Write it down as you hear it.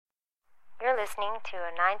You're listening to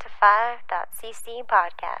a 9to5.cc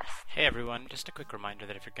podcast. Hey everyone, just a quick reminder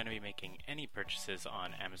that if you're going to be making any purchases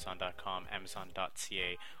on Amazon.com,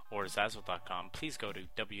 Amazon.ca, or Zazzle.com, please go to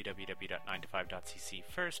www.9to5.cc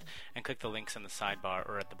first and click the links in the sidebar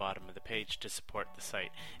or at the bottom of the page to support the site.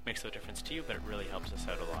 It makes no difference to you, but it really helps us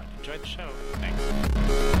out a lot. Enjoy the show.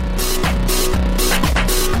 Thanks.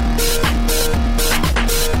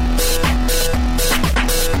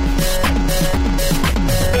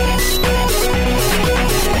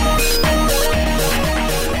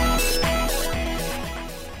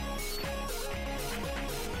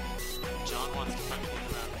 John wants to fucking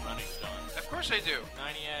get around running, John. Of course I do.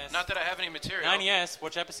 90S. Not that I have any material. 90S.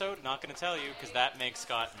 Which episode? Not going to tell you, because that makes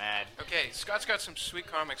Scott mad. Okay, Scott's got some sweet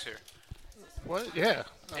comics here. What? Yeah.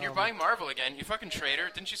 And you're buying Marvel again. You fucking traitor.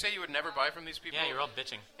 Didn't you say you would never buy from these people? Yeah, you're all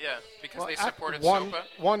bitching. Yeah, because Well, they supported one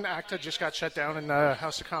SOPA. ACTA just got shut down in the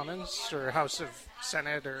House of Commons or House of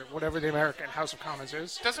Senate or whatever the American House of Commons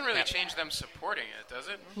is. Doesn't really change them supporting it, does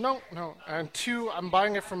it? No. And two, I'm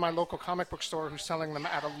buying it from my local comic book store who's selling them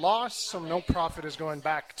at a loss, so no profit is going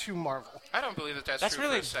back to Marvel. I don't believe that that's That's true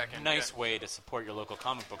really for a second. a nice way to support your local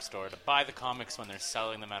comic book store, to buy the comics when they're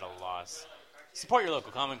selling them at a loss. Support your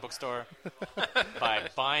local comic book store by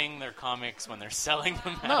buying their comics when they're selling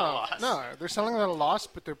them at a loss. No, they're selling them at a loss,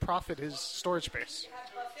 but their profit is storage space.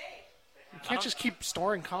 You can't just keep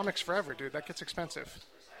storing comics forever, dude. That gets expensive.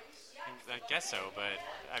 I guess so, but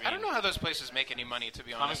I mean, I don't know how those places make any money, to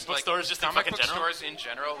be honest. book stores just in comic fucking book general? stores in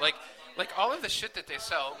general. Like all of the shit that they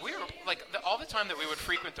sell, we were like all the time that we would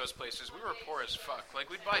frequent those places, we were poor as fuck. Like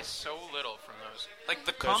we'd buy so little from those. like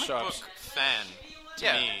the comic shops. book fan to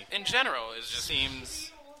Yeah, me in general is just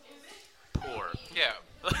seems poor. yeah.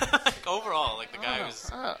 Like, overall, like the guy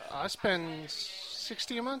who's I spend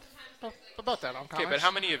 $60 a month, about that on comics. Okay, but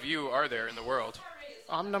how many of you are there in the world?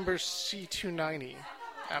 I'm number C290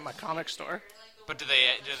 at my comic store. But do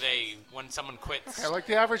they when someone quits, Okay, like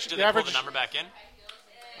the average. do the they average. pull the number back in?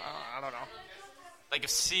 I don't know. Like if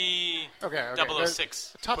C Okay.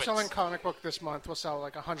 006 The top quits. selling comic book this month will sell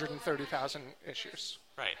like 130,000 issues.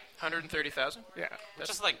 Right. 130,000? Yeah, It's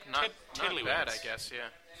just like Not tiddlywinks. bad, I guess. Yeah.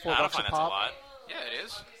 $4 I don't a find that's a pop. lot. Yeah, it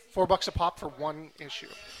is. $4 a pop for one issue.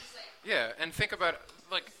 Yeah, and think about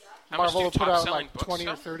like how Marvel will much do put out top-selling like books 20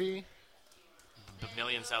 sell? or 30. The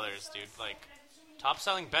million sellers, dude. Like top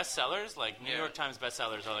selling bestsellers, like New Yeah. York Times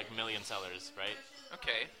bestsellers are like million sellers, right?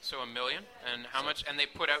 Okay, so 1 million, and how much? And they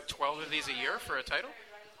put out 12 of these a year for a title.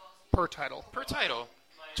 Per title. Per title,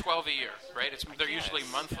 12 a year, right? They're usually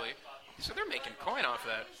guess. monthly, so they're making coin off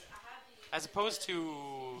that. As opposed to,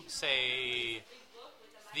 say,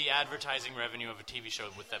 the advertising revenue of a TV show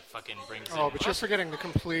with that fucking brings in. Oh, but you're forgetting the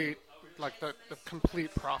complete, like the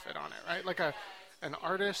complete profit on it, right? Like an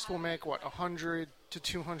artist will make what 100 to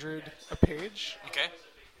 200 a page, Okay.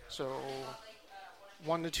 so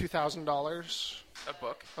 $1,000 to $2,000 A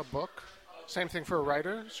book. a book. Same thing for a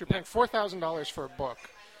writer. So you're paying $4,000 for a book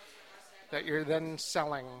that you're then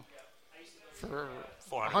selling for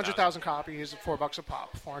 100,000 copies at $4 a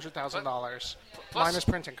pop, $400,000 Plus- minus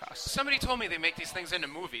printing costs. Somebody told me they make these things into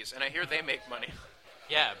movies, and I hear they make money.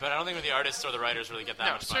 Yeah, but I don't think the artists or the writers really get that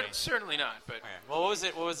No, much money. certainly not. But Okay. Well, what was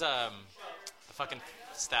it? What was the fucking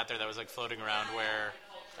stat there that was like floating around where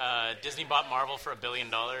Disney bought Marvel for $1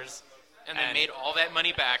 billion? and they made all that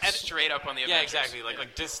money back straight up on the Yeah, Avengers. exactly.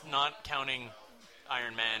 Like just not counting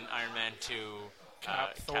Iron Man 2,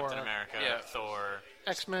 Cap, Thor. Captain America, Yeah. Thor.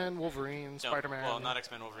 X-Men, Wolverine, No, Spider-Man. Well, not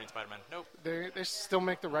X-Men, Wolverine, Spider-Man. Nope. They still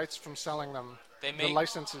make the rights from selling them. They The make,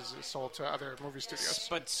 licenses is sold to other movie studios.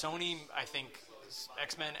 but Sony, I think,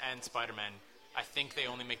 X-Men and Spider-Man, I think they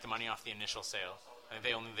only make the money off the initial sale. Like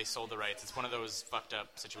they sold the rights. It's one of those fucked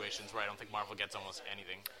up situations where I don't think Marvel gets almost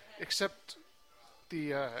anything. Except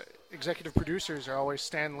the executive producers are always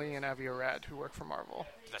Stan Lee and Avi Arad, who work for Marvel.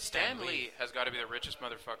 That's Stan Lee has got to be the richest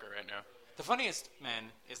motherfucker right now. The funniest, man,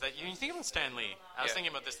 is that you think about Stan Lee. I was Yeah.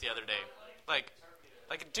 thinking about this the other day. Like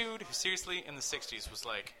a dude who seriously in the 60s was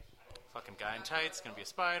like, fucking guy in tights, gonna be a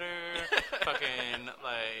spider. Fucking,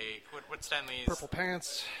 like, what's Stan Lee's? Purple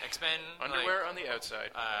pants. X-Men. Underwear on the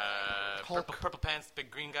outside. Hulk. Purple pants, big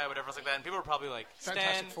green guy, whatever else like that. And people were probably like, Stan,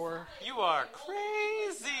 Fantastic Four. you are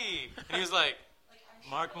crazy. And he was like,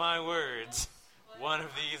 mark my words, one of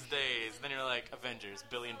these days. And then you're like, Avengers, $1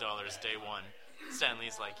 billion, day one. Stan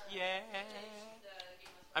Lee's like, yeah.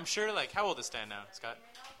 I'm sure, like, how old is Stan now, Scott?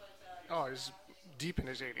 Oh, he's deep in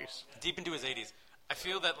his 80s. Deep into his 80s. I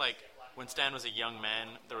feel that, like, when Stan was a young man,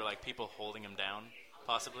 there were, like, people holding him down,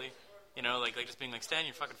 possibly. You know, like just being like, Stan,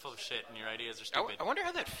 you're fucking full of shit and your ideas are stupid. I wonder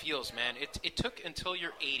how that feels, man. It took until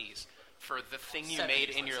your 80s for the thing you made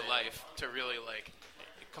in your life to really, like,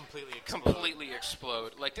 completely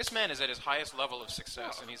explode. Like, this man is at his highest level of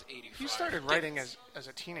success, and he's 85. He started writing as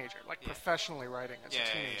a teenager, like professionally writing as a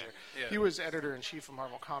teenager. Yeah. He was editor-in-chief of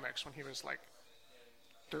Marvel Comics when he was like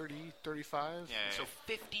 30, 35. Yeah. So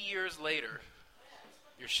 50 years later,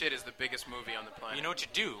 your shit is the biggest movie on the planet. You know what you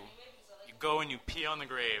do? You go and you pee on the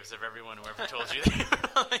graves of everyone who ever told you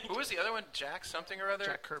that. Like, Who was the other one? Jack something or other?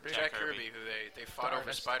 Jack Kirby. Jack Jack Kirby. Kirby, who they fought The over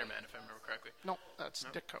artist. Spider-Man, if I remember correctly. No, that's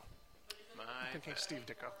Ditko. My I'm thinking bad. Steve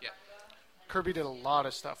Ditko. Yeah. Kirby did a lot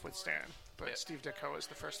of stuff with Stan, but Yeah. Steve Ditko is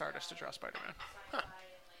the first artist to draw Spider-Man.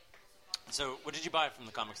 so, what did you buy from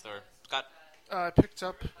the comic store, Scott? I picked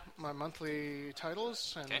up my monthly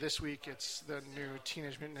titles, and Okay. this week it's the new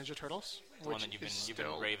Teenage Mutant Ninja Turtles, The which one that you've is been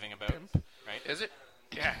still raving about, pimp. right? Is it?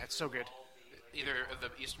 Yeah, it's so good. Either of the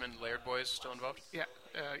Eastman Laird boys still involved? Yeah,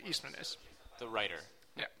 Eastman is. The writer.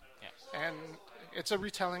 Yeah, Yeah. and it's a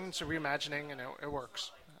retelling, it's a reimagining, and it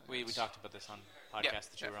works. We talked about this on podcast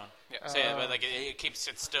that you were on. Yeah. So yeah, but like it keeps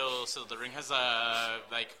it still. So the ring has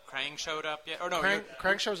like Krang showed up yet? Or no?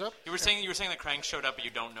 Krang shows up. You were saying that Krang showed up, but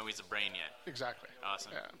you don't know he's a brain yet. Exactly.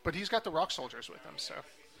 Awesome. Yeah, but he's got the Rock Soldiers with him, so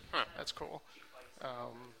Huh. that's cool.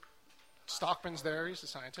 Stockman's there; he's the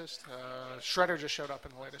scientist. Shredder just showed up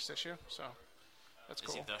in the latest issue, so that's Is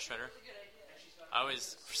cool. he the Shredder? I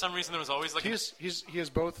was for some reason there was always like He is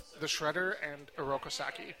both the Shredder and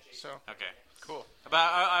Orokosaki. So okay. Cool. But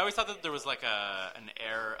I always thought that there was like an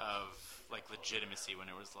air of like legitimacy when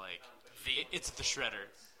it was like it's the Shredder,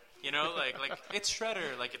 you know, like it's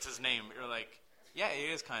Shredder, like it's his name. You're like, yeah,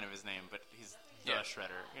 it is kind of his name, but he's the Yeah.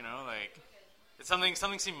 Shredder, you know, like it's something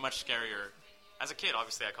seemed much scarier. As a kid,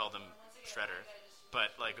 obviously, I called him Shredder, but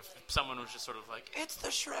like if someone was just sort of like, it's the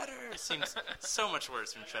Shredder, it seems so much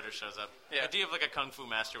worse when Shredder shows up. Yeah. The idea of like a kung fu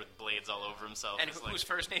master with blades all over himself, And is whose like,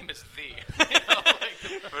 first name is The. You know,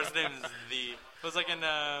 like, first name is the. It was like in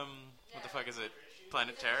what the fuck is it?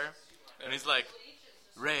 Planet Terror, and he's like,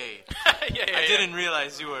 Ray. yeah, I didn't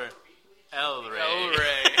realize you were El Ray. El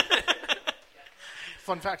Ray.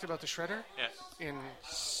 fun fact about the Shredder: Yeah. in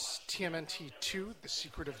TMNT 2, The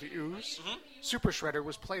Secret of the Ooze, Mm-hmm. Super Shredder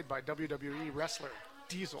was played by WWE wrestler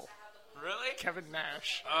Diesel, Really? Kevin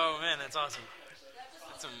Nash. Oh man, that's awesome.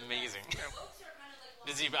 That's amazing.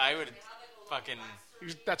 Does he? I would fucking.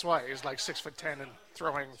 That's why he's like 6'10" and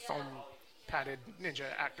throwing foam padded ninja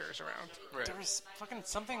actors around. Right. There was fucking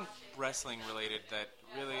something wrestling related that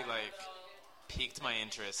really like piqued my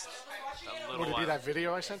interest a little Would it while. be that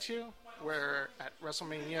video I sent you where at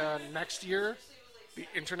WrestleMania next year, the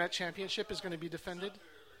Internet Championship is going to be defended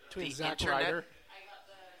between The Zack Internet? Ryder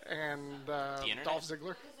and Internet? Dolph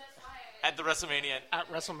Ziggler At the WrestleMania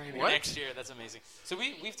at WrestleMania? next year. That's amazing. So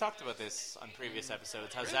we've talked about this on previous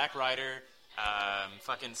episodes. How Zack Ryder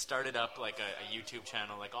fucking started up like a YouTube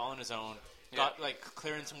channel, like all on his own. Got like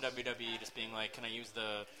clearance from WWE, just being like, "Can I use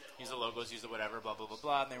the logos, use the whatever, blah blah blah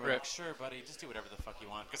blah." And they were Right. like, "Sure, buddy, just do whatever the fuck you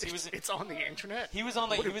want." Because he was It's on the internet. he was on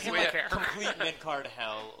like What he do was in people like care? complete mid card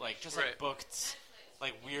hell, like just like Right. booked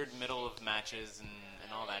like weird middle of matches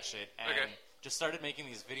and all that shit, and Okay. just started making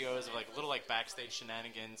these videos of like little like backstage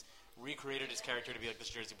shenanigans. Recreated his character to be like this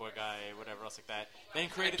Jersey Boy guy, whatever else like that. Then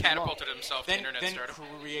created the- Catapulted himself to then, internet then stardom.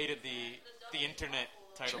 created the internet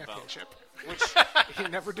title belt, Championship. which He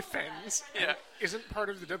never defends. Yeah. and isn't part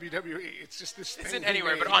of the WWE. It's just this It's thing in he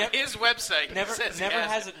anywhere, but made. on Never- his website, never it says he never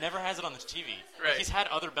has has it. Never has it on the TV. Right. He's had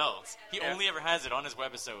other belts. He Yeah. only ever has it on his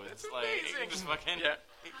webisodes. Like amazing. just fucking Yeah.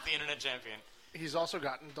 the internet champion. He's also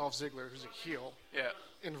gotten Dolph Ziggler, who's a heel, Yeah.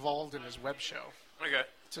 involved in his web show Okay.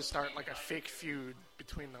 to start like a fake feud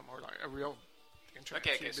between them, or like a real internet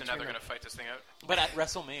Okay, feud so now between they're them. going to fight this thing out? But at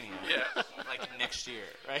WrestleMania, Yeah. like next year,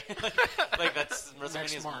 right? like that's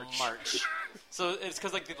WrestleMania's March. March. So it's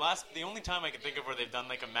because like the only time I can think of where they've done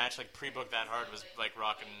like a match like pre-booked that hard was like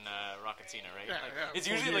Rock and Cena, right? Yeah, Like, yeah, it's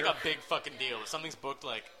full usually year. like a big fucking deal. If something's booked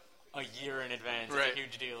like a year in advance, Right. it's a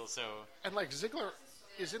huge deal. So And like Ziggler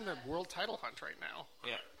is in the world title hunt right now.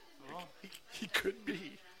 yeah. Well, He could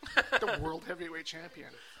be the world heavyweight champion,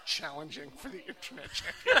 challenging for the internet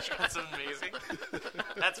championship. that's amazing.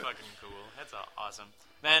 That's fucking cool. That's awesome,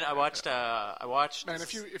 man. I watched. Man,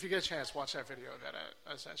 if you get a chance, watch that video that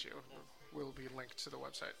I sent you. Will be linked to the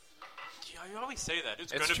website. Yeah, you always say that.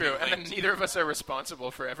 It's It's gonna true, be and then linked. neither of us are responsible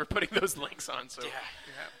for ever putting those links on. So Yeah.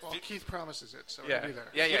 Yeah, well, Keith promises it, so yeah, it'll be there.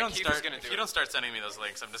 yeah, If you yeah. don't Keith start, is going to if do you it. don't start sending me those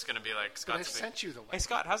links, I'm just gonna be like, But I Scott's a big- sent you the Hey link.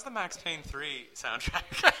 Scott, how's the Max Payne 3 soundtrack?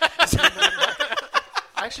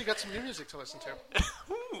 I actually got some new music to listen to.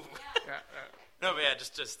 Ooh. Yeah, No, but yeah,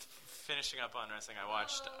 just finishing up on wrestling. I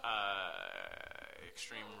watched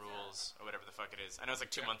Extreme Rules or whatever the fuck it is. I know it's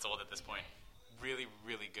like 2 months old at this point. Really,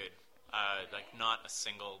 really good. Like, not a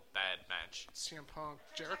single bad match. CM Punk,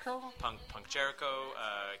 Jericho? Punk Jericho,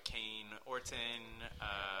 Kane, Orton,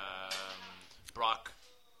 Brock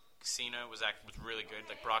Cena was really good.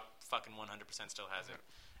 Like, Brock fucking 100% still has it.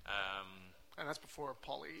 And that's before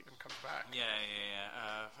Paulie even comes back. Yeah.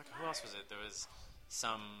 Who else was it? There was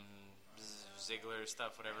some Ziggler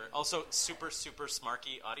stuff, whatever. Also, super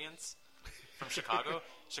smarky audience from Chicago.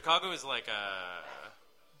 Chicago is like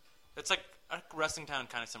it's like a wrestling town,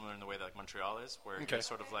 kind of similar in the way that like Montreal is, where it's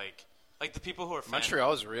sort of like the people who are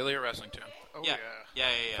Montreal is really a wrestling town. Oh, yeah.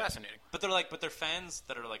 Fascinating. But they're fans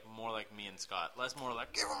that are like more like me and Scott, less more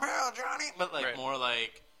like give 'em hell, Johnny, but like more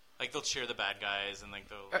like they'll cheer the bad guys and like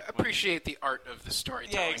they'll appreciate the art of the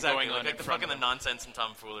storytelling. Yeah, exactly. Going on like the fucking the nonsense and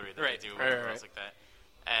tomfoolery that they do with girls like that.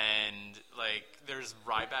 And like there's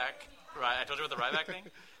Ryback. I told you about the Ryback thing.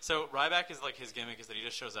 So Ryback is like his gimmick is that he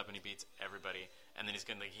just shows up and he beats everybody, and then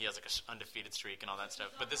he has like a undefeated streak and all that stuff.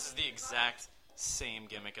 But this is the exact same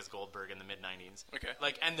gimmick as Goldberg in the mid '90s. Okay.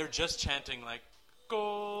 Like, and they're just chanting like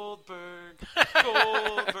Goldberg,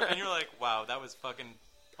 Goldberg, and you're like, wow, that was fucking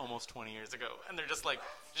almost 20 years ago. And they're just like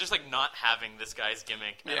not having this guy's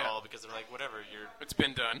gimmick at all because they're like, whatever, it's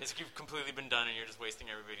been done. You've completely been done, and you're just wasting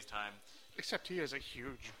everybody's time. Except he is a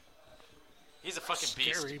huge. He's a fucking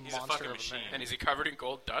beast. He's a fucking machine. And is he covered in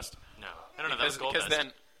gold dust? No. I don't know. That was gold dust.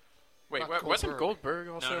 Wait, wasn't Goldberg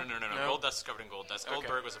also? No. Gold dust is covered in gold dust.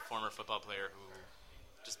 Goldberg was a former football player who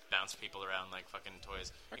just bounced people around like fucking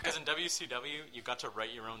toys. Okay. Because in WCW, you got to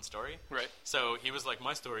write your own story. Right. So he was like,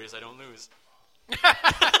 my story is I don't lose.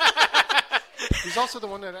 He's also the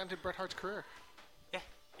one that ended Bret Hart's career.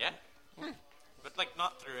 Yeah. But like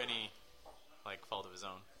not through any like fault of his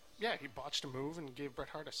own. Yeah, he botched a move and gave Bret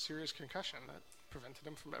Hart a serious concussion that prevented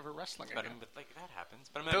him from ever wrestling again. But like that happens.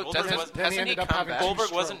 But I mean,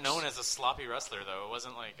 Goldberg wasn't known as a sloppy wrestler, though. It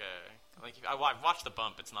wasn't like I've watched the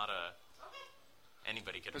bump. It's not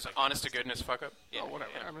anybody could. It was an honest to goodness fuck up. Yeah,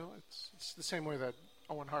 whatever. Yeah. I mean, it's the same way that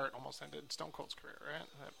Owen Hart almost ended Stone Cold's career, right?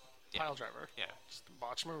 That pile driver. Yeah, just a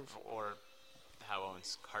botched move. Or how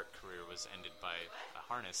Owen's Hart career was ended by a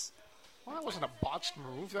harness. Well, that wasn't a botched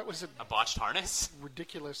move. That was a botched harness.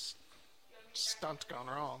 Ridiculous stunt gone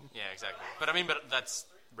wrong. Yeah, exactly. But that's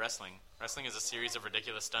wrestling. Wrestling is a series of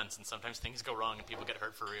ridiculous stunts, and sometimes things go wrong and people get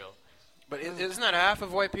hurt for real. But isn't that half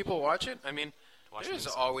of why people watch it? I mean, there's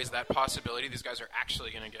always that possibility these guys are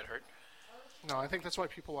actually going to get hurt. No, I think that's why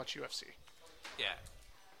people watch UFC. Yeah.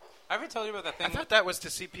 I ever told you about that thing? I thought that was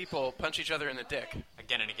to see people punch each other in the dick.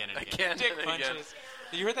 Again and again and again. Dick punches. Again.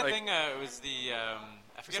 You heard that thing? It was the...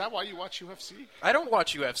 Is that why you watch UFC? I don't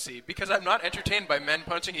watch UFC because I'm not entertained by men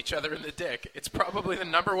punching each other in the dick. It's probably the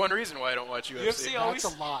number one reason why I don't watch UFC. That's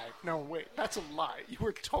a lie. No, wait. That's a lie. You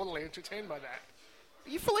were totally entertained by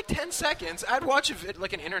that. For like 10 seconds, I'd watch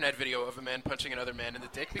like an internet video of a man punching another man in the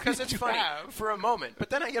dick because it's funny for a moment.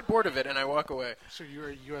 But then I get bored of it and I walk away. So you're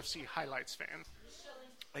a UFC highlights fan?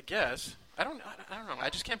 I guess. I don't know.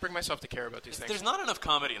 I just can't bring myself to care about these things. There's not enough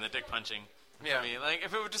comedy in the dick punching. Yeah. I mean, like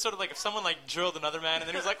if it was just sort of like if someone like drilled another man and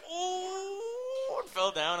then he was like, ooh, and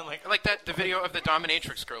fell down and like that the video of the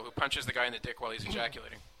dominatrix girl who punches the guy in the dick while he's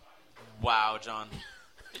ejaculating. Wow, John.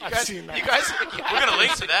 I've seen that. You guys, we're gonna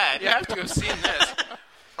link to that. You have to have seen this.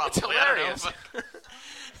 Probably, it's hilarious.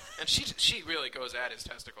 And she really goes at his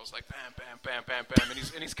testicles like bam, bam, bam, bam, bam,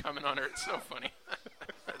 and he's coming on her. It's so funny.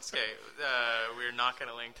 That's okay. We're not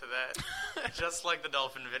gonna link to that. Just like the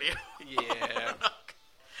dolphin video. Yeah.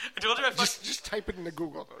 I told you just type it into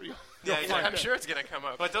Google though. I'm sure it's gonna come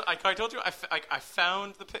up. But I told you I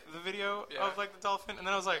found the video of like the dolphin, and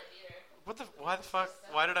then I was like, why the fuck?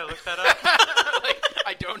 Why did I look that up?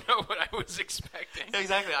 I don't know what I was expecting. Yeah,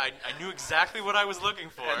 exactly. I knew exactly what I was looking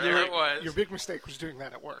for. And there it was. Your big mistake was doing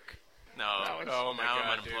that at work. No. Oh my God,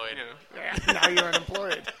 I'm unemployed. Yeah, now you're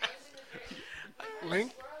unemployed.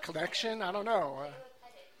 Link collection? I don't know.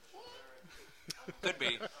 Could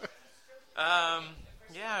be.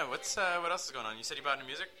 Yeah, what else is going on? You said you bought new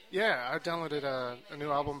music? Yeah, I downloaded a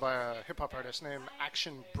new album by a hip-hop artist named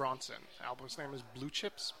Action Bronson. The album's name is Blue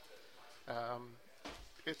Chips.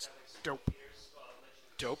 It's dope.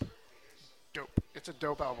 Dope? Dope. It's a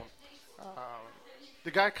dope album.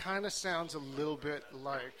 The guy kind of sounds a little bit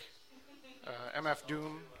like MF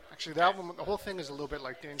Doom. Actually, the whole thing is a little bit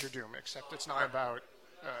like Danger Doom, except it's not about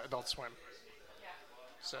Adult Swim.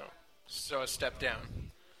 So a step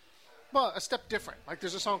down. Well, a step different. Like,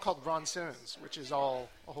 there's a song called Ron Simmons, which is all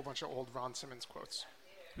a whole bunch of old Ron Simmons quotes.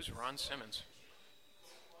 Who's Ron Simmons?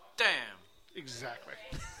 Damn. Exactly.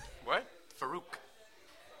 What? Farouk.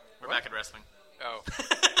 We're back at wrestling. Oh.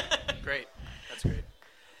 Great. That's great.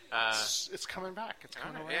 It's coming back. It's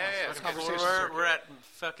coming around. Yeah, Those okay. conversations are We're at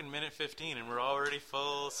fucking minute 15, and we're already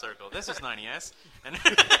full circle. This is 90s, and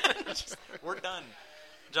we're done.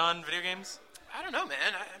 John, video games? I don't know,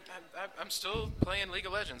 man. I'm still playing League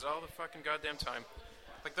of Legends all the fucking goddamn time.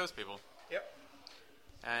 Like those people. Yep.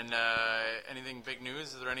 And anything big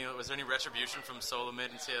news? Was there any retribution from Solo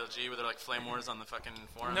Mid and CLG? Were there like flame wars on the fucking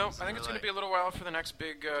forums? No, I think it's going to be a little while for the next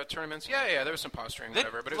big tournaments. Yeah, there was some posturing,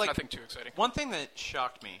 whatever, but it was nothing too exciting. One thing that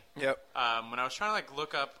shocked me. Yep. When I was trying to like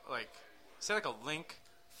look up say a link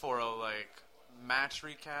for a match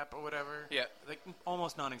recap or whatever. Yeah.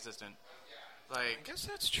 Almost non-existent. I guess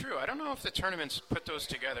that's true. I don't know if the tournaments put those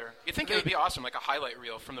together. You'd think it would be awesome, like a highlight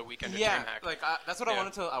reel from the weekend of DreamHack. That's what I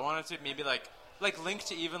wanted to. I wanted to maybe link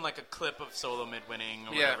to even a clip of Solo Mid winning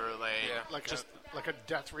or whatever. Like a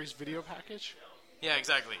Death Race video package. Yeah,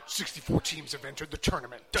 exactly. 64 teams have entered the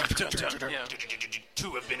tournament. Yeah.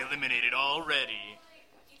 2 have been eliminated already.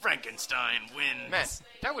 Frankenstein wins. Man,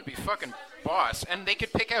 that would be fucking boss. And they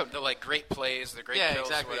could pick out the great plays, the great kills,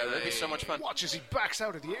 exactly. whatever. It'd be so much fun. Watch as he backs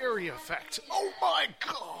out of the area effect. Oh my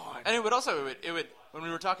god! And it would when we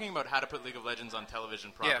were talking about how to put League of Legends on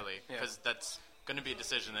television properly, because that's going to be a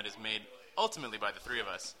decision that is made ultimately by the three of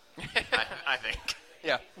us, I think.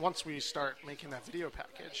 Yeah. Once we start making that video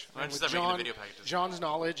package, Once and we with start making the video packages. John's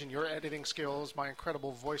knowledge and your editing skills, my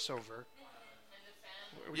incredible voiceover,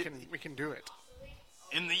 we can do it.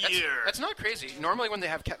 In the year. That's not crazy. Normally when they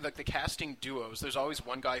have the casting duos, there's always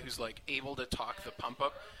one guy who's able to talk the pump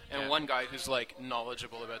up and one guy who's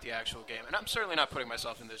knowledgeable about the actual game. And I'm certainly not putting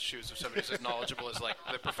myself in the shoes of somebody who's as knowledgeable as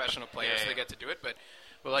the professional players they get to do it,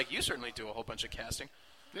 but you certainly do a whole bunch of casting.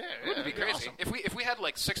 Yeah, Wouldn't it be crazy? Awesome. If we had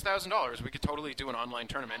 $6,000, we could totally do an online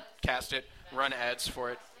tournament, cast it, run ads for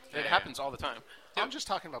it. It happens all the time. I'm just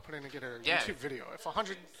talking about putting together a YouTube video. If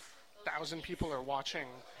 100,000 people are watching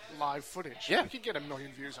live footage, we could get 1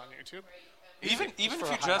 million views on YouTube. Even for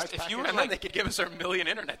if you were And then they could give us our $1 million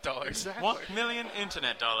internet dollars. Exactly. 1 million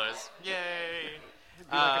internet dollars. Yay! It'd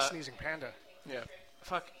be like a sneezing panda. Yeah.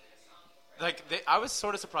 Fuck. I was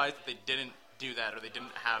sort of surprised that they didn't do that or they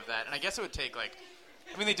didn't have that. And I guess it would take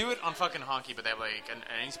they do it on fucking hockey, but they have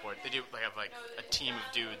any sport. They have a team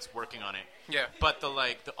of dudes working on it. Yeah. But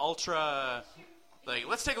the ultra,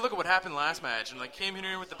 let's take a look at what happened last match, and came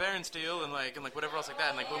here with the Baron Steel, and whatever else like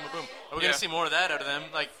that, and boom, boom, boom. Are we gonna see more of that out of them?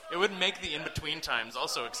 It would make the in between times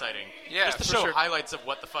also exciting. Yeah, just to for show sure. highlights of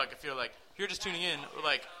what the fuck. If you're you're just tuning in,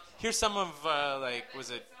 here's some of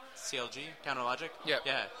was it CLG Counter Logic? Yeah.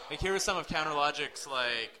 Yeah. Here was some of Counter Logic's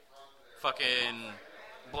fucking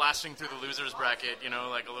blasting through the losers bracket,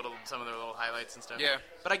 some of their little highlights and stuff. Yeah.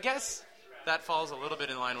 But I guess that falls a little bit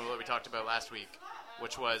in line with what we talked about last week,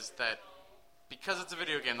 which was that because it's a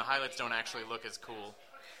video game, the highlights don't actually look as cool.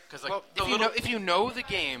 Because if you know the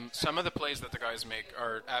game, some of the plays that the guys make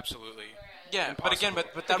are absolutely impossible.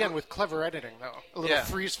 but that Again, with clever editing, though. A little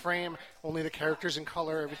freeze frame, only the characters in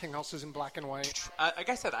color, everything else is in black and white. like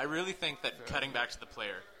I said, I really think that cutting back to the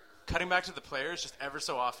player is just ever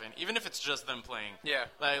so often, even if it's just them playing. Yeah.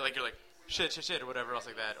 You're shit, or whatever else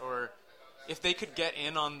like that. Or if they could get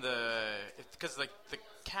in on because the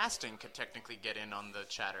casting could technically get in on the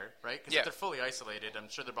chatter, right? Because if they're fully isolated, I'm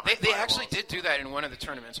sure they're behind They firewalls. actually did do that in one of the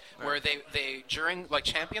tournaments where they during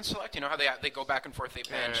champion select, how they go back and forth, they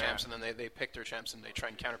ban champs and then they pick their champs and they try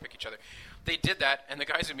and counterpick each other. They did that and the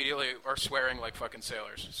guys immediately are swearing like fucking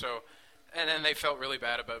sailors. So, and then they felt really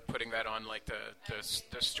bad about putting that on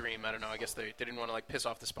the stream. I don't know. I guess they didn't want to piss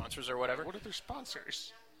off the sponsors or whatever. What are their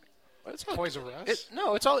sponsors? It's all, Toys R Us?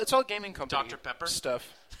 No, it's all gaming company. Dr. Pepper?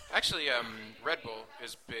 Stuff. Actually, Red Bull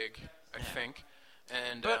is big, I think.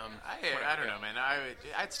 And But I don't know, man.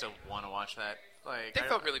 I'd still want to watch that. They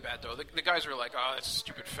felt really bad though. The guys were like, "Oh, that's a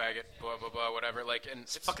stupid faggot," blah blah blah, whatever. And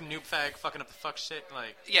it's fucking noob fag, fucking up the fuck shit.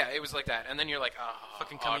 Yeah, it was like that. And then you're like, "Oh,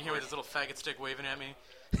 fucking coming here with his little faggot stick waving at me."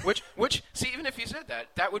 Which, see, even if you said that,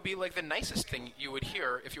 that would be the nicest thing you would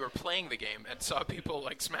hear if you were playing the game and saw people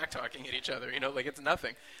smack talking at each other. It's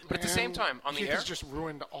nothing. But at the same time, on Keith the air, has just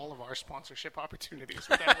ruined all of our sponsorship opportunities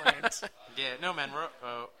with that rant. Yeah, no, man.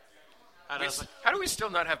 how do we still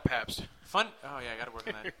not have Pabst? Fun. Oh yeah, I got to work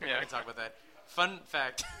on that. Yeah. I can talk about that. Fun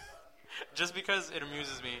fact. Just because it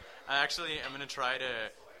amuses me, I'm going to try to.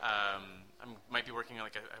 I might be working on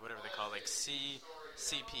whatever they call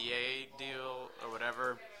CPA deal or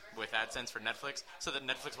whatever with AdSense for Netflix, so that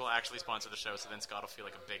Netflix will actually sponsor the show. So then Scott will feel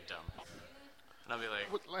like a big dumb, and I'll be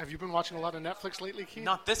like, Have you been watching a lot of Netflix lately, Keith?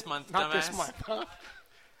 "Not this month, Not dumbass." this month, huh?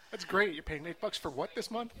 That's great. You're paying $8 for what this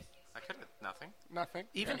month? I could have nothing. Nothing.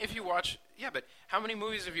 Even if you watch, but how many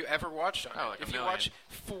movies have you ever watched on Oh, it? like a If you million. watch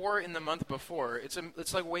 4 in the month before, it's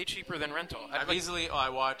like way cheaper than rental. I've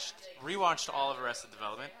rewatched all of Arrested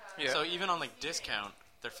Development. Yeah. So even on like discount,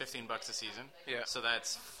 they're $15 a season. Yeah. So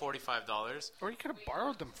that's $45. Or you could have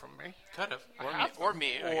borrowed them from me. Could have. or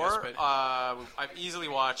me, I guess, Or but I've easily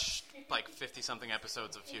watched like 50-something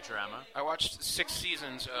episodes of Futurama. I watched 6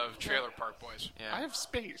 seasons of Trailer Park Boys. Yeah. I have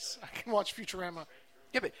space. I can watch Futurama.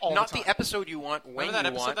 Yeah, but All not the the time. episode you want when Remember that you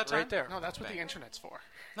episode want that time? right there. No, that's what Bang. the internet's for.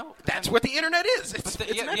 No, That's what the internet is. It's, the,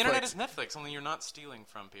 it's yeah, Netflix. the internet is Netflix. Only you're not stealing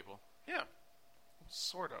from people. Yeah.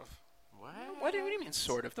 Sort of. What? What do you mean,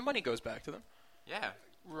 sort of? The money goes back to them. Yeah.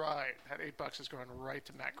 Right. That $8 is going right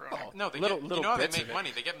to Matt Groening. Oh. No, they Little you know how they bits of make it.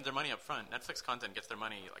 money? They get their money up front. Netflix content gets their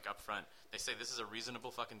money like up front. They say this is a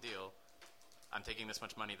reasonable fucking deal. I'm taking this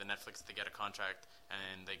much money. The Netflix, they get a contract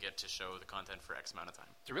and they get to show the content for X amount of time.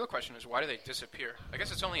 The real question is, why do they disappear? I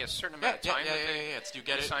guess it's only a certain amount of time. Yeah. that they- It's, you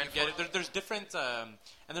get they it. sign You get for. it. There's different, and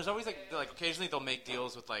there's always like occasionally they'll make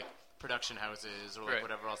deals with like production houses or like Right.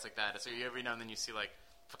 whatever else like that. So every now and then you see like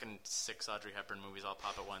fucking 6 Audrey Hepburn movies all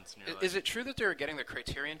pop at once. And you're like, Is it true that they're getting the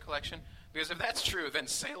Criterion Collection? Because if that's true, then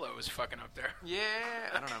Salo is fucking up there. Yeah,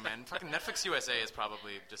 I don't know, man. Fucking Netflix USA is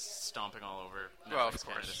probably just stomping all over Netflix Well, of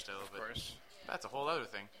Canada course. still, Of but course. that's a whole other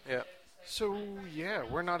thing. Yeah. So, yeah,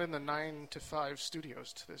 we're not in the 9 to 5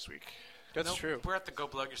 studios this week. That's Nope, true. We're at the Go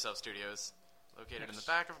Plug Yourself Studios, located in the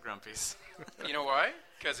back of Grumpy's. You know why?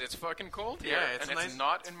 Because it's fucking cold here, Yeah, it's and nice. it's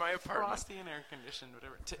not in my apartment. Frosty and air conditioned,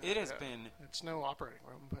 whatever. It has been It's no operating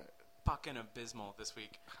room, but fucking abysmal this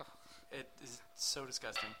week. It is so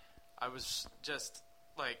disgusting. I was just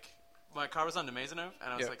like, my car was on to Maisonneuve,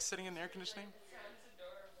 and I was Yeah. like sitting in the air conditioning,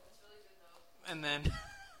 and then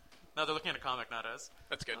no, they're looking at a comic, not us.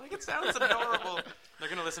 That's good. Like, it sounds adorable. They're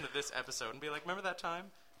gonna listen to this episode and be like, "Remember that time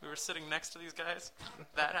we were sitting next to these guys?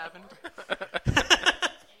 That happened."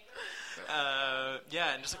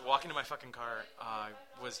 Yeah, and just like walking to my fucking car,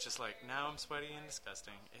 was just like, now I'm sweaty and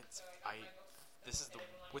disgusting. This is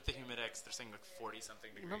with the Humidex, they're saying like 40 something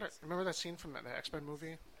degrees. remember that scene from the X-Men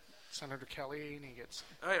movie? Senator Kelly, and he gets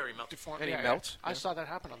Oh, yeah, he melted. deformed. And he Yeah, melts? I Yeah. saw that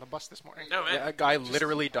happen on the bus this morning. No, man. Yeah, a guy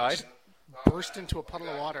literally died. Burst into a puddle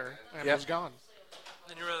of water and Yep. was gone.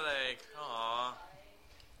 And you were like, aw,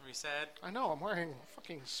 were you sad? I know, I'm wearing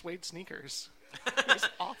fucking suede sneakers. It's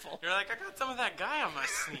awful. You're like, I got some of that guy on my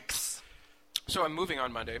sneaks. So I'm moving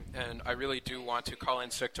on Monday, and I really do want to call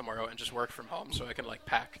in sick tomorrow and just work from home so I can like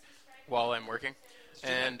pack while I'm working.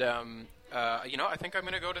 And I think I'm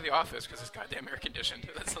gonna go to the office because it's goddamn air conditioned.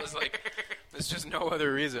 That's like, there's just no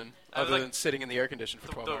other reason other like- than sitting in the air conditioned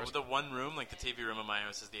for 12 hours. The one room, like the TV room in my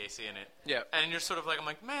house, has the AC in it. Yeah. And you're sort of like, I'm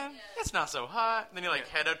like, man, it's not so hot. And then you like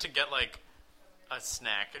head out to get like a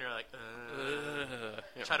snack, and you're like,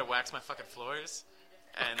 Yeah. try to wax my fucking floors,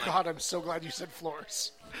 and like God, I'm so glad you said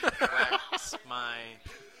floors. wax my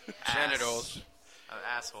Genitals.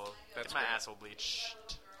 asshole. That's Get my great. asshole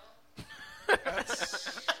bleached.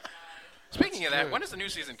 Speaking of that, good. when is the new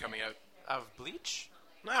season coming out? Of bleach?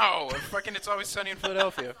 No, fucking It's Always Sunny in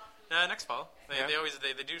Philadelphia. Next fall. They Yeah? they always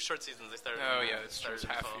they do short seasons. They start. Oh in, yeah, it's started just in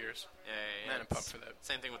half fall. years. Yeah. Man, I'm pumped for that.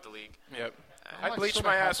 Same thing with the league. Yep. I I might bleached still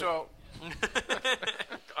my have ass it. out.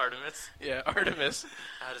 Artemis. Yeah, Artemis.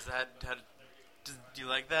 How does that? Do you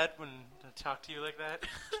like that when I talk to you like that?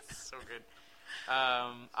 It's so good.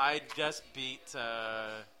 I just beat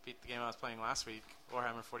the game I was playing last week,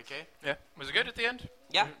 Warhammer 40k. Yeah. Was it good at the end?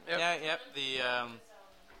 Yeah, Yep. yeah.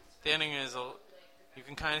 The ending is you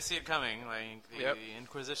can kind of see it coming. Like the Yep.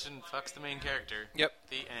 Inquisition fucks the main character. Yep.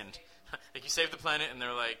 The end. Like you save the planet, and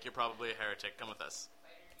they're like, "You're probably a heretic. Come with us."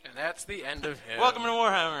 And that's the end of him. Welcome to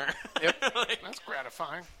Warhammer. Yep. Like, That's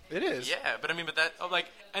gratifying. It is. yeah, but I mean, that like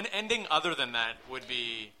an ending other than that would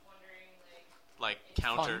be like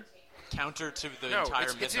counter to the No, entire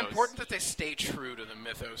it's mythos. important that they stay true to the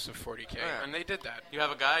mythos of 40k, Yeah. and they did that. You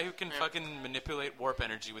have a guy who can fucking manipulate warp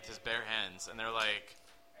energy with his bare hands, and they're like,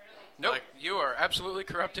 Nope, Like- you are absolutely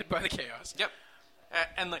corrupted by the chaos. "Yep."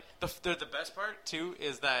 And like the best part too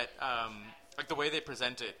is that like the way they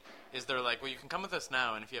present it is they're like, "Well, you can come with us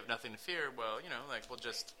now, and if you have nothing to fear, well, like we'll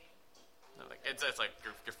just like it's like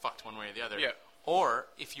you're fucked one way or the other." Yeah. Or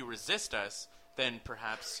if you resist us, then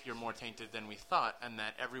perhaps you're more tainted than we thought, and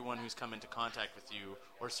that everyone who's come into contact with you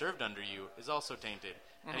or served under you is also tainted.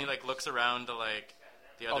 And he like looks around to like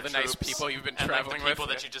the other All the nice troops people you've been and, traveling like, the people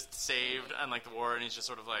with, that yeah. you just saved and like the war, and he's just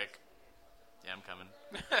sort of like, "Yeah, I'm coming."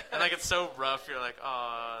 And like it's so rough. You're like,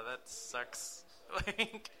 "Oh, that sucks."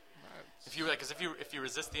 Like if you if you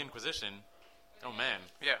resist the Inquisition, oh man,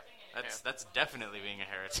 Yeah. that's definitely being a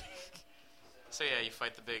heretic. So yeah, you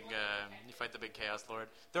fight the big Chaos Lord.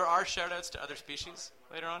 There are shoutouts to other species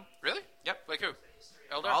later on. Really? Yep. Like who?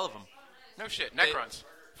 Eldar? All of them. No shit. Necrons.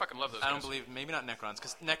 Fucking love those I guys. don't believe, maybe not Necrons,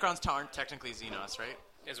 because Necrons aren't technically Xenos, right?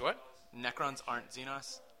 Is what? Necrons aren't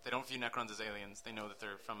Xenos. They don't view Necrons as aliens. They know that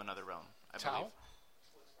they're from another realm, I Tau? believe.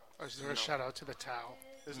 Or is there a shout out to the Tau?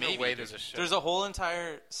 There's Maybe. no way there's a shit. There's a whole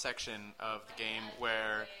entire section of the game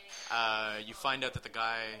where you find out that the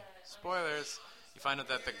guy, spoilers, you find out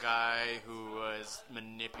that the guy who was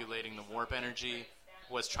manipulating the warp energy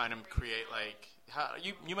was trying to create, like,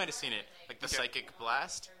 you might have seen it, like the psychic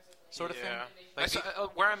blast sort of thing. I Like saw,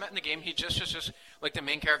 where I'm at in the game, he just like the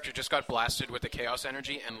main character just got blasted with the chaos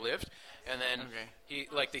energy and lived, and then he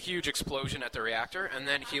like the huge explosion at the reactor, and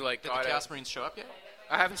then he like did got the Chaos out. Marines show up yet?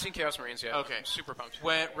 I haven't seen Chaos Marines yet. Okay. I'm super pumped.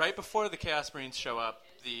 Right before the Chaos Marines show up,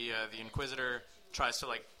 the Inquisitor tries to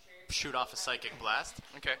like shoot off a psychic blast.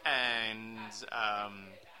 Okay. And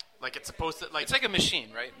like it's supposed to like It's like a machine,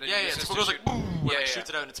 right? That yeah, uses it's to supposed to shoot- like boom, Yeah, like yeah. shoots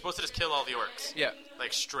it out, and it's supposed to just kill all the orcs. Yeah.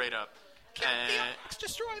 Like straight up. Kill the And- orcs,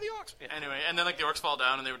 destroy the orcs. Yeah. Anyway, and then like the orcs fall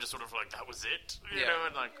down, and they were just sort of like, that was it, you Yeah. know,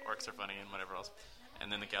 and like orcs are funny and whatever else.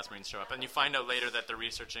 And then the Chaos Marines show up, and you find out later that they're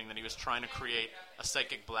researching that he was trying to create a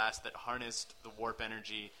psychic blast that harnessed the warp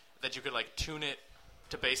energy, that you could like tune it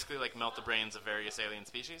to basically like melt the brains of various alien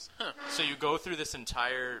species. So you go through this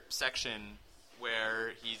entire section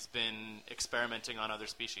where he's been experimenting on other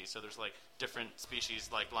species. So there's like different species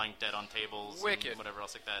like lying dead on tables Wicked. and whatever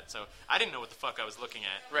else like that. So I didn't know what the fuck I was looking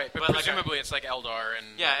at. Right, but like, presumably it's like Eldar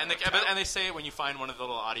and yeah, and Tau. and they say when you find one of the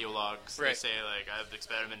little audio logs, they Right. say like, I've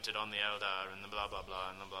experimented on the Eldar and the blah blah blah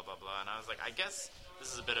and the blah blah blah, and I was like, I guess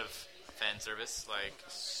this is a bit of fan service, like.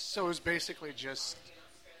 So it was basically just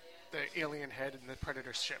the alien head and the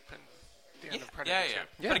Predator ship and the end of Predator Yeah. 2.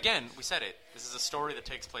 Yeah. But again, we said it. This is a story that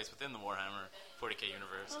takes place within the Warhammer 40k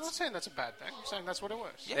universe. I'm not saying that's a bad thing. I'm saying that's what it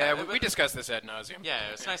was. Yeah, we but- discussed this ad nauseum. Yeah,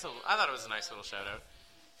 it was nice. I thought it was a nice little shout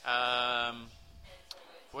out.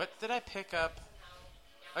 What did I pick up?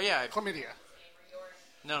 Oh yeah, Chlamydia.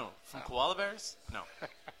 no, from koala bears. No,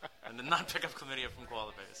 I did not pick up chlamydia from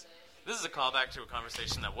koala bears. This is a callback to a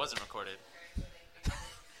conversation that wasn't recorded.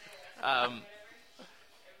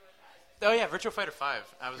 Oh yeah, Virtua Fighter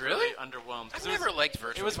 5. I was really, Really? underwhelmed. 'cause I've never liked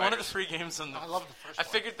Virtua It was one of the Fighters. free games on the. I love the first I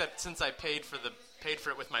one. figured that since I paid for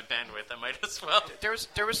it with my bandwidth, I might as well.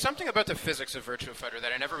 There was something about the physics of Virtua Fighter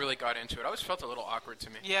that I never really got into. It always felt a little awkward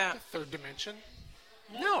to me. Yeah, Third dimension,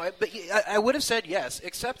 No, I would have said yes,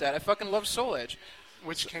 except that I fucking love Soul Edge.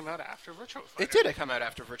 which came out after Virtua Fighter. It did come out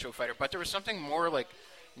after Virtua Fighter, but there was something more like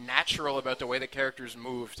natural about the way the characters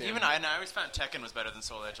moved. even I always found Tekken was better than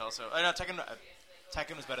Soul Edge. Also, no,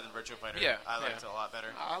 Tekken was better than Virtua Fighter. Yeah, I liked yeah. it a lot better.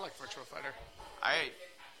 I like Virtua Fighter.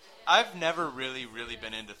 I've never really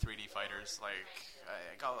been into 3D fighters. Like,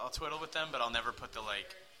 I'll twiddle with them, but I'll never put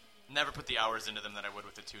the hours into them that I would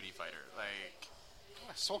with a 2D fighter. Like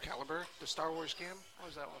Soul Calibur, the Star Wars game. What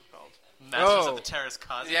was that one called? Masters Oh. of the Terrace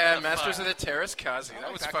Kazi. Yeah, What the Masters fuck? of the Terrace Kazi. I That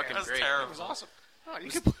like was that fucking game. That was great. terrible. It was awesome. Oh,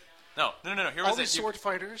 you could play No. Here all was these it. sword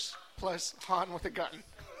fighters plus Han with a gun.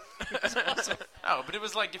 No, but it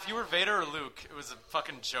was like if you were Vader or Luke, it was a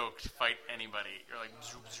fucking joke to fight anybody. You're like,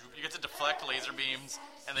 zoop, zoop. You get to deflect laser beams,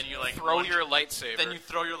 and then you like Throw launch- your lightsaber. Then you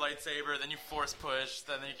throw your lightsaber, then you force push,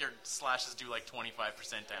 then your slashes do like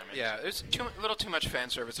 25% damage. Yeah, it was a little too much fan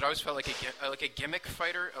service. It always felt like a gimmick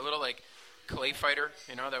fighter, a little like clay fighter.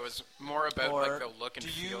 You know, that was more about like the look and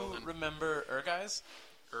do feel. you And remember Urguys?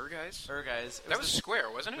 guys. Urguys. That was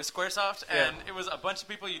Square, wasn't It was it? Squaresoft, Yeah. and it was a bunch of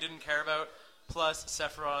people you didn't care about, plus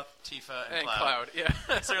Sephiroth, Tifa, and And Cloud. Cloud,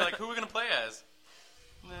 yeah. So you're like, who are we going to play as?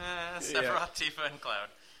 Sephiroth, Tifa, and Cloud.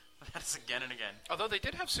 That's again and again. Although they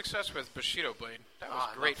did have success with Bushido Blade. That was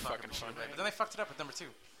I great love fucking fun. But then they fucked it up with number 2.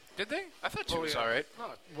 Did they? I thought 2 Oh, was yeah. alright. No,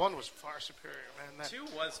 one was far superior, man. That 2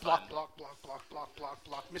 was block, fun. block, block, block, block, block,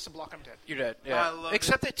 block. Miss a block, I'm dead. You did, I yeah. loved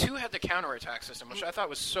Except that 2 had the counterattack system, which I thought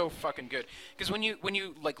was so fucking good. Because when you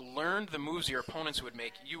like learned the moves your opponents would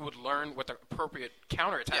make, you would learn what the appropriate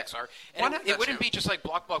counterattacks Yeah. are. One And had it that wouldn't too. be just like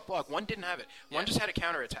block, block, block. One didn't have it. One Yeah. just had a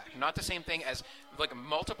counterattack. Not the same thing as like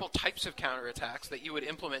multiple types of counterattacks that you would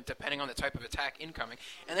implement depending on the type of attack incoming.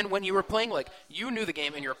 And then when you were playing, like, you knew the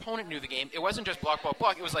game and your opponent knew the game, it wasn't just block, block,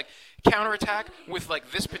 block. It was like counterattack with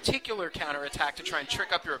like this particular counterattack to try and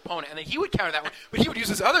trick up your opponent. And then he would counter that one, but he would use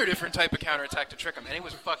this other different type of counterattack to trick him. And it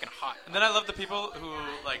was fucking hot. And then I love the people who,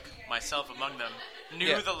 like myself among them, knew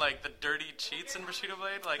Yeah. the dirty cheats in Bushido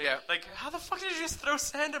Blade. Like, Yeah. like how the fuck did you just throw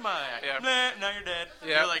sand in my eye? Yeah. Nah, now you're dead.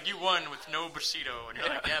 Yeah. You're like, you won with no Bushido. And you're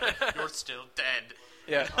like, yeah, but you're still dead.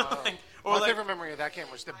 Yeah. Like, or My like, favorite memory of that game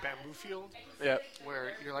was the bamboo field, Yeah.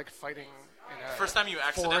 where you're like fighting in a first time you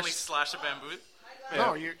accidentally forest. slash a bamboo.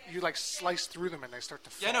 No, you like slice through them and they start to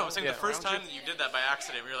fall. Yeah, no, it's like the first around time that you did that by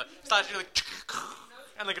accident, you're like, you're like,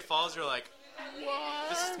 and like it falls, you're like,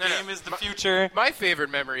 this game is the future. My favorite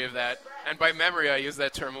memory of that, and by memory I use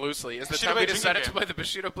that term loosely, is the Bushido time we Blade decided to drinking play the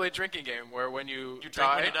Bushido Blade drinking game, where when you drink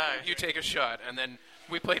die, when you die. you take a shot, and then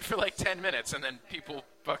we played for like 10 minutes, and then people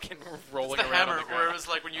fucking were rolling It's the around hammer, on the where it ground. was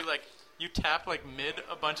like when you tap like mid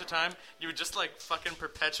a bunch of time, you would just like fucking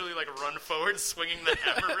perpetually like run forward, swinging the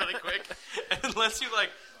hammer really quick, and unless you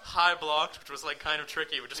like high blocked, which was like kind of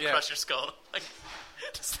tricky, it would just crush your skull. Like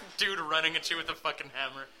just a dude running at you with a fucking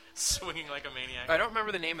hammer, swinging like a maniac. I don't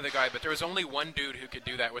remember the name of the guy, but there was only one dude who could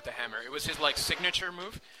do that with the hammer. It was his like signature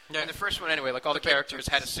move. Yeah. And the first one anyway, like all the characters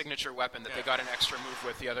had a signature weapon that they got an extra move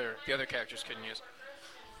with the other characters couldn't use.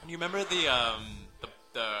 You remember the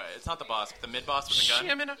it's not the boss, but the mid boss with the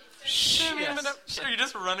gun. Sure, you're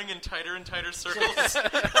just running in tighter and tighter circles.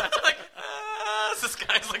 Like, this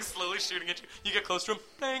guy's like slowly shooting at you. You get close to him,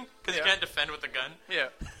 bang, because you can't defend with the gun. Yeah.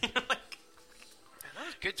 You're like, Man, that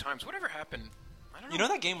was good times. Whatever happened? I don't know. you know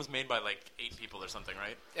that game was made by like 8 people or something,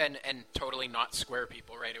 right? And totally not Square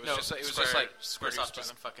people, right? It was just like Squaresoft produced by just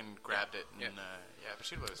them. fucking grabbed it. And,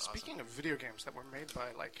 Bushido was Speaking of video games that were made by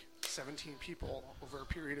like 17 people over a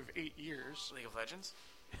period of 8 years. awesome. League of Legends.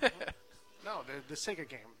 No, the Sega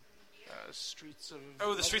game, Streets of.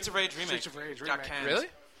 Oh, the Streets of Rage remake. Streets of Rage Got remake. canned. Really?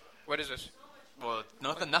 What is this? Well,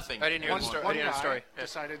 nothing. I didn't hear One, the story. I one didn't hear the guy story. Yeah.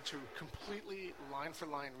 decided to completely line for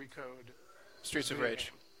line recode Streets of video Rage.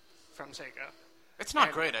 game from Sega. It's not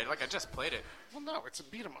And- great. I just played it. Well, no, it's a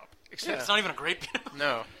beat 'em up. Except It's not even a great.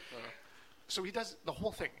 No. So he does the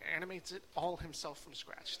whole thing, animates it all himself from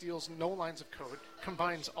scratch, steals no lines of code,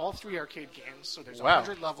 combines all 3 arcade games, so there's Wow.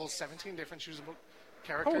 100 levels, 17 different choosable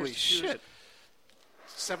characters. Holy to choose, shit.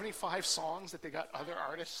 75 songs that they got other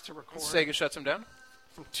artists to record. Sega shuts him down?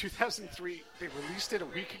 From 2003, they released it a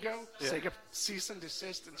week ago. Sega cease and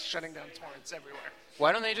desist and shutting down torrents everywhere.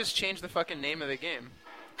 Why don't they just change the fucking name of the game?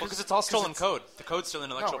 Well, because it's all stolen code. The code's still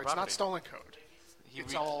intellectual No, it's property. not stolen code. He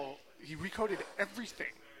It's re- all he recoded everything.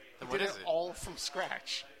 He Then what did is it it? all from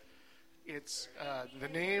scratch. It's the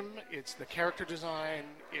name, it's the character design,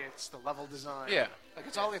 it's the level design. Yeah. Like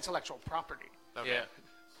it's all intellectual property. Okay. Yeah.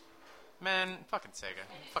 Man, fucking Sega.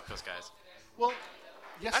 Fuck those guys. Well,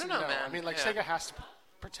 yes I don't and know, no. man. I mean, like Yeah. Sega has to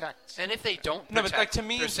protect. And if they don't No, protect, but, like, to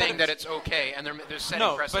me, they're saying but that it's okay, and they're setting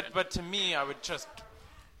No, precedent. but to me, I would just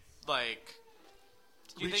like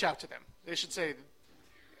reach out to them. They should say,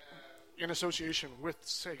 in association with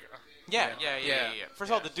Sega. Yeah. Yeah.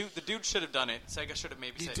 First of all, the dude should have done it. Sega should have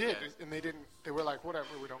maybe He said did, yes. and they didn't. They were like, whatever,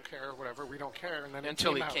 we don't care, whatever, we don't care. And then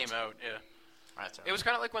Until he it came out, yeah. Alright, sorry. It was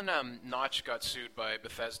kind of like when Notch got sued by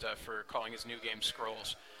Bethesda for calling his new game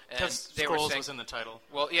Scrolls. And Because they were Scrolls saying, was in the title.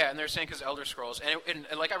 well, yeah, and they're saying because Elder Scrolls, and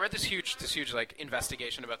like I read this huge like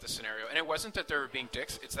investigation about this scenario, and it wasn't that they were being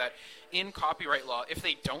dicks. It's that in copyright law, if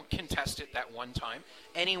they don't contest it that one time,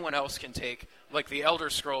 anyone else can take like the Elder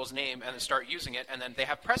Scrolls name and then start using it, and then they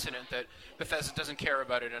have precedent that Bethesda doesn't care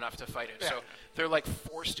about it enough to fight it. So they're like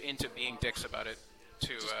forced into being dicks about it.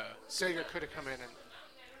 To Sega could have come in and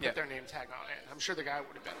put Yeah. their name tag on it. I'm sure the guy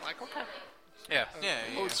would have been like, okay, yeah.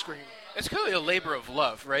 load screen. It's clearly a labor of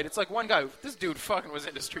love, right? It's like one guy, this dude fucking was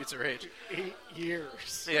into Streets of Rage. 8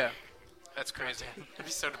 years. Yeah. That's crazy. I'd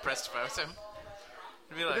be so depressed if I was him.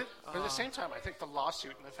 I'd be like, But at the same time, I think the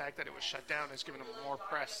lawsuit and the fact that it was shut down has given them more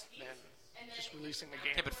press than just releasing the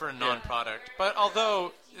game. okay, but for a non-product. But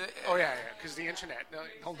although, Oh, yeah, because the internet,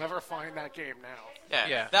 they'll never find that game now.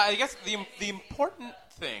 yeah. I guess the important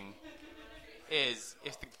thing is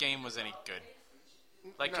if the game was any good.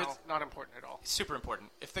 Like, No, 'cause- not important at all. super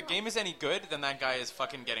important. If the game is any good, then that guy is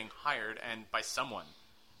fucking getting hired and by someone.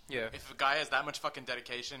 Yeah. If a guy has that much fucking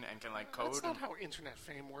dedication and can like code, That's not how internet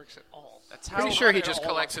fame works at all. that's how. Pretty sure he They're just all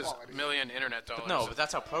collects about his quality. million internet dollars. No, but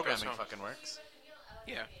that's how programming home. fucking works.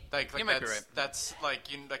 Yeah. Like You might be that's right. that's like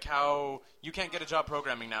like how you can't get a job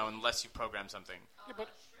programming now unless you program something. Yeah, but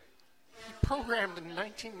he programmed a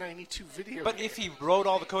 1992 video But game. if he wrote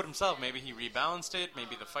all the code himself, maybe he rebalanced it,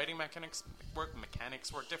 maybe the fighting mechanics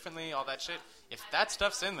work differently, all that shit. If that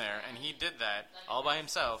stuff's in there and he did that all by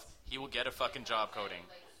himself, he will get a fucking job coding.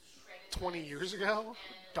 20 years ago,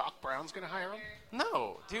 Doc Brown's going to hire him?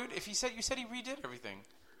 No, dude, if you said he redid everything.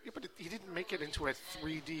 Yeah, but he didn't make it into a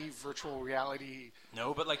 3D virtual reality.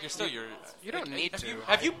 No, but like you're You don't need to.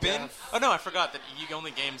 Have you been? Oh no, I forgot that you only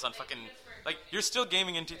games on fucking Like, you're still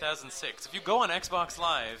gaming in 2006. If you go on Xbox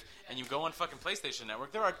Live and you go on fucking PlayStation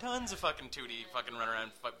Network, there are tons of fucking 2D fucking run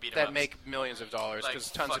around beat 'em that ups. make millions of dollars Like, because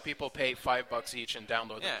tons of people pay $5 each and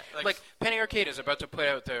download them. Yeah, like Penny Arcade is about to put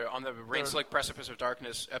out on the Rain-Slick Precipice of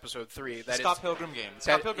Darkness episode 3. That Scott is Pilgrim game. that-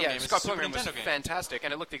 Scott Pilgrim yeah, game is a Scott Super Pilgrim was Nintendo game. fantastic,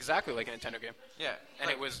 and it looked exactly like a Nintendo game. Yeah, And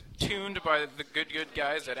like, it was tuned by the good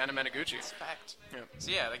guys at Anamanaguchi. fact. Yeah.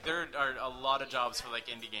 So yeah, like there are a lot of jobs for like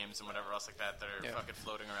indie games and whatever else like that are Yeah. fucking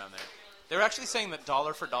floating around there. They were actually saying that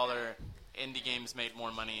dollar for dollar, indie games made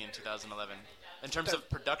more money in 2011 in terms of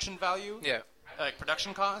production value. Yeah. Like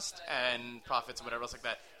production cost and profits and whatever else like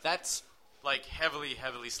that. That's like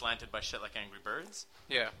heavily slanted by shit like Angry Birds,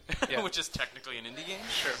 Yeah. Yeah. which is technically an indie game.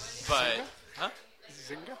 Sure. But huh?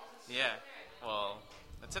 Zynga? Yeah. Well,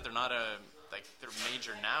 that's it. They're not they're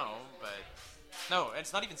major now, but no,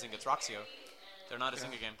 it's not even Zynga. It's Roxio. They're not a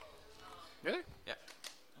Zynga game. Really? Yeah.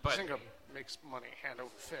 But Zynga makes money hand over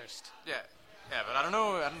fist. yeah, but I don't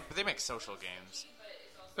know. But they make social games.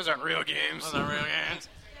 Those aren't real games. Those aren't real games.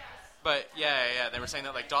 But yeah. They were saying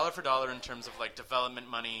that like dollar for dollar in terms of like development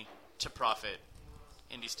money to profit,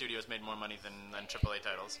 indie studios made more money than AAA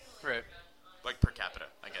titles, Right. like per capita,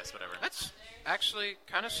 I guess, whatever. That's actually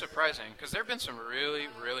kind of surprising because there have been some really,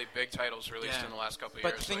 really big titles released Yeah. in the last couple of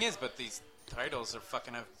But years. the thing like- is, but these titles are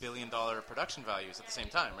fucking have billion-dollar production values at the same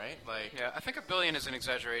time, right? Like, yeah, I think $1 billion is an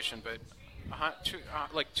exaggeration, but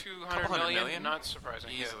like 200 Couple hundred million, million? not surprising.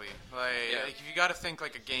 Yeah. easily. Like, Yeah. like if you got to think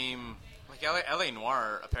like a game, like LA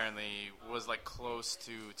Noire apparently was like close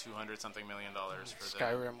to $200-something million for the.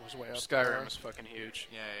 Skyrim was way up Skyrim there. is fucking huge.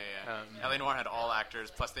 Yeah. LA Noire had all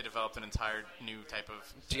actors, plus they developed an entire new type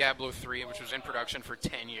of Diablo 3, which was in production for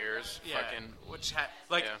 10 years. Fucking which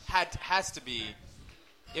Yeah. has to be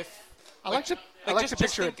if I like to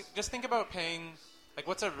picture it. Just think about paying. Like,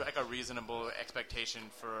 what's a reasonable expectation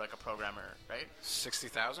for like a programmer, right?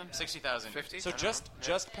 60,000. 60,000. 50? So I don't just know. Yeah.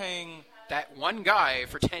 just paying. That one guy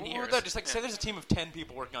for 10 Or years. just like say there's a team of 10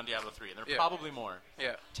 people working on Diablo 3, and there are Yeah. probably more.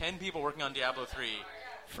 Yeah. 10 people working on Diablo 3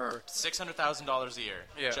 For $600,000 a year.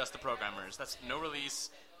 Yeah. Just the programmers. That's no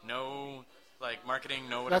release, no like marketing,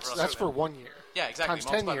 no whatever. That's else. for 1 year. Yeah, exactly. Times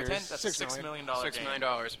 10 Multiply by years, 10, that's a $6 $6 million $6 game.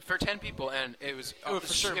 million for 10 people, and it was Oh,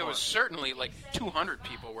 for sure it more. was certainly like 200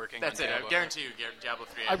 people working. That's on it. Diablo. I guarantee you, Diablo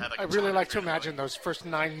 3 I, had like I a really like to 200, imagine those first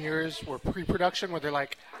 9 years were pre-production, where they're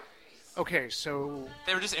like, okay, so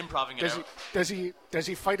They were just improvising it out. does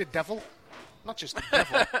he fight a devil? Not just a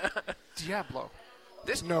devil, Diablo.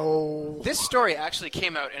 This story actually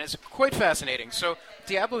came out, and it's quite fascinating. So,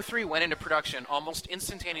 Diablo 3 went into production almost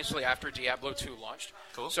instantaneously after Diablo 2 launched.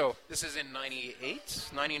 Cool. So, this is in 98,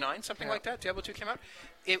 99, something Yeah. like that. Diablo 2 came out.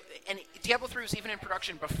 And Diablo 3 was even in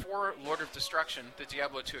production before Lord of Destruction, the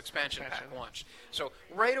Diablo 2 expansion pack, launched. So,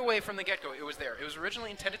 right away from the get-go, it was there. It was originally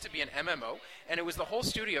intended to be an MMO, and it was the whole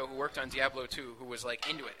studio who worked on Diablo 2 who was, like,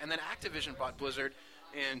 into it. And then Activision bought Blizzard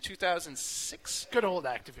in 2006. Good old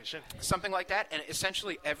Activision. Something like that, and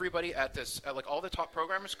essentially everybody at this, like all the top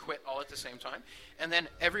programmers, quit all at the same time, and then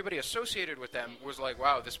everybody associated with them was like,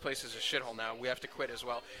 "Wow, this place is a shithole now. We have to quit as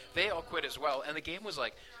well." They all quit as well, and the game was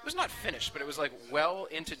like, it was not finished, but it was like well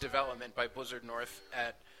into development by Blizzard North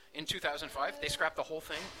in 2005. They scrapped the whole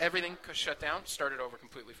thing, everything shut down, started over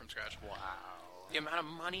completely from scratch. Wow. The amount of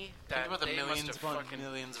money that Think about the they millions must have upon fucking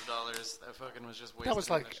millions of dollars that fucking was just wasted. That was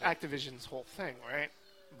on like shit. Activision's whole thing, right?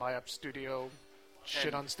 Buy up studio, shit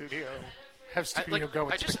And- on studio, have studio go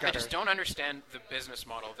into the I gutter. just don't understand the business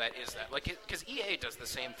model that is that. Like, because EA does the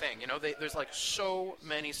same thing. You know, there's like so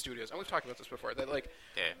many studios, and we've talked about this before. That like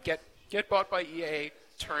Yeah. get bought by EA,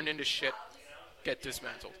 turned into shit, get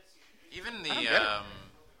dismantled. Even I don't get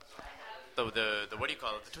the what do you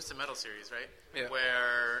call it? The Twisted Metal series, right? Yeah.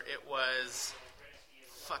 Where it was,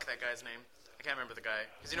 fuck that guy's name. I can't remember the guy.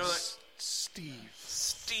 'Cause you know like,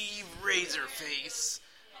 Steve Razorface.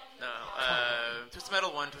 No, Twisted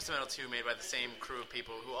Metal 1, Twisted Metal 2, made by the same crew of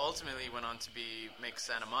people who ultimately went on to make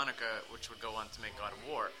Santa Monica, which would go on to make God of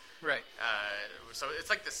War. Right. So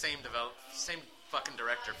it's like the same fucking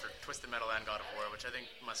director for Twisted Metal and God of War, which I think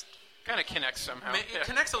must Kind of connects somehow. it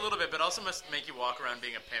connects a little bit, but also must make you walk around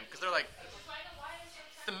being a pimp because they're like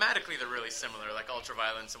thematically they're really similar, like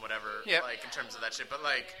ultraviolence and whatever, Yeah. like in terms of that shit. But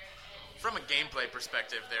like from a gameplay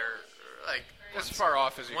perspective, they're like As far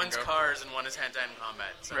off as you one's can go. cars and one is hand-to-hand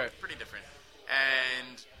combat, so Right. it's pretty different.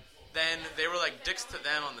 And then they were like dicks to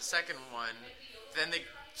them on the second one. Then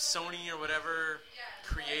Sony or whatever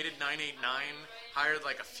created 989, hired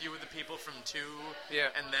like a few of the people from 2, Yeah.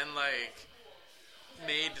 and then like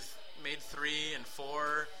made 3 and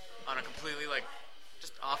 4 on a completely like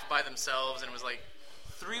just off by themselves, and it was like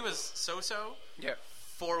 3 was so-so, Yeah.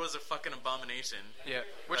 4 was a fucking abomination. Yeah.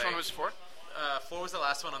 Which Like, one was 4? 4 was the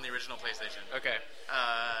last one on the original PlayStation. Okay.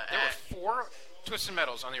 There were 4 Twisted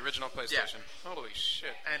Metals on the original PlayStation. Yeah. Holy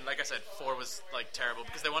shit. And like I said, 4 was like terrible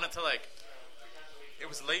because they wanted to like. It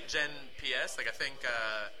was late gen PS. Like I think.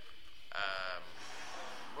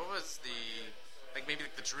 What was the. Like maybe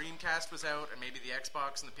the Dreamcast was out, and maybe the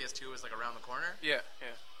Xbox and the PS2 was like around the corner. Yeah.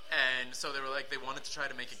 And so they were like, they wanted to try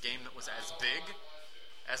to make a game that was as big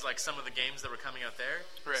as like some of the games that were coming out there.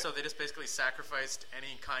 Right. So they just basically sacrificed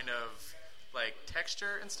any kind of like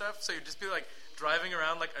texture and stuff. So you'd just be like driving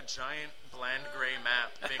around like a giant bland gray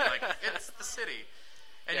map, being like, it's the city.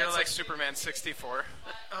 And yeah, you're it's like Superman 64.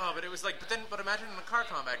 Oh, but it was like, but imagine in a car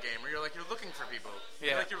combat game where you're like, you're looking for people.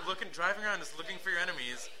 Yeah. Like you're driving around just looking for your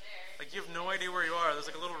enemies. Like you have no idea where you are. There's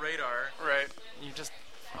like a little radar. Right. You just,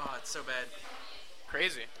 it's so bad.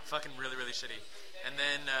 Crazy. Fucking really, really shitty. And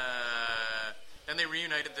then they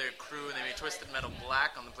reunited the crew and they made Twisted Metal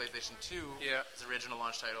Black on the PlayStation 2. Yeah. Its original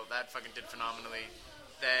launch title. That fucking did phenomenally.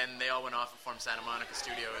 Then they all went off and formed Santa Monica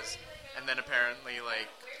Studios. And then apparently it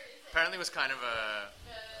was kind of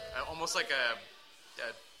almost like a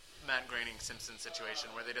Matt Groening Simpson situation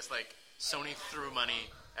where they just like Sony threw money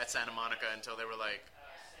at Santa Monica until they were like,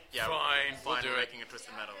 yeah, fine, we'll do we're it. making a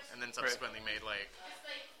Twisted Metal. And then subsequently made like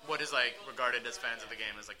what is like regarded as fans of the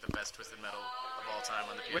game as like the best Twisted Metal of all time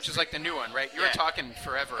on the PS3. Which is like the new one, right? You were talking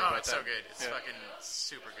forever Oh, about it's that. so good. It's fucking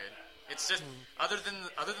super good. It's just other than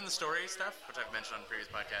the story stuff, which I've mentioned on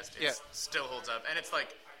previous podcasts, it still holds up. And it's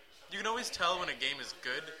like you can always tell when a game is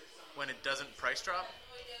good when it doesn't price drop.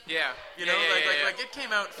 Yeah. You know, like it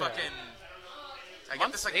came out fucking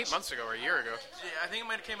 8 months ago or a year ago. Yeah, I think it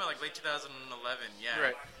might have came out like late 2011. Yeah.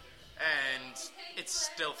 Right. And it's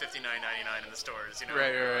still $59.99 in the stores. You know.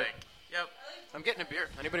 Right. Like, yep. I'm getting a beer.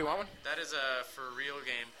 Anybody want one? That is a for real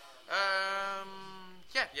game.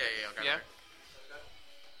 Yeah. I'll grab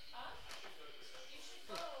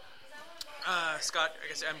it. Scott, I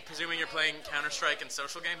guess I'm presuming you're playing Counter-Strike and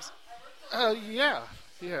social games? Yeah,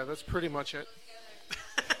 that's pretty much it.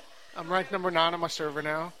 I'm ranked number 9 on my server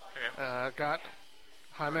now. Okay. Got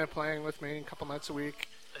Jaime playing with me a couple nights a week.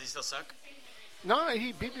 Does he still suck? No,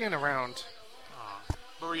 he beat me in a round.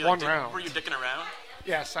 But were you, One round. Were you dicking around?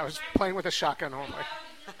 Yes, I was playing with a shotgun only.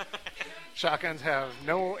 Shotguns have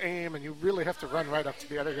no aim, and you really have to run right up to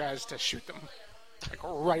the other guys to shoot them. Like,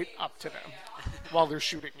 right up to them while they're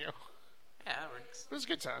shooting you. Yeah, that works. It was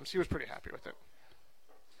good times. He was pretty happy with it.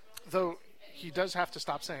 Though, he does have to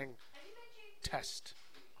stop saying, test.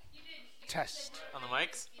 On the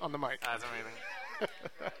mics? On the mic. That's amazing.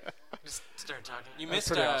 Just start talking. You That's missed.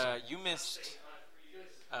 pretty awesome. You missed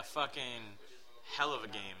a fucking hell of a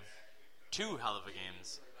game. 2 hell of a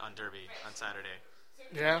games on Derby on Saturday.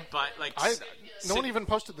 Yeah. But like, no one even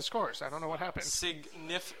posted the scores. I don't know what happened.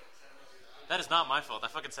 That is not my fault. I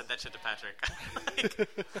fucking said that shit to Patrick.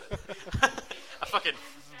 I fucking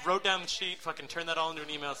wrote down the sheet, fucking turned that all into an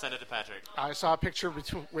email, and sent it to Patrick. I saw a picture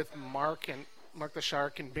with Mark the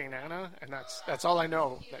Shark and Bainana, and that's all I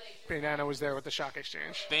know. That Bainana was there with the Shock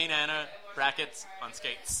Exchange. Bainana brackets on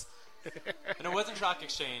skates. And it wasn't Shock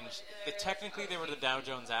Exchange. Technically, they were the Dow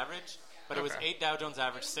Jones average, but it was 8 Dow Jones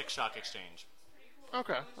average, 6 Shock Exchange.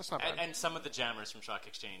 Okay, that's not bad. And some of the jammers from Shock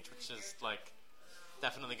Exchange, which is like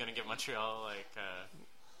definitely going to give Montreal like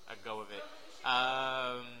a go of it.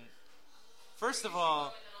 First of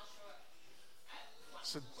all,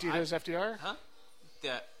 so Dita's FDR? Huh?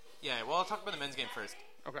 Yeah. Well, I'll talk about the men's game first.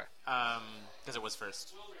 Okay. Because it was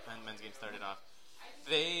first, and men's game started off.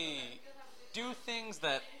 They do things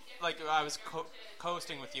that, like, I was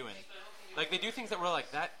co-hosting with Ewan. Like, they do things that were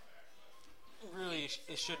like, that really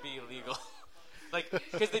it should be illegal. Like,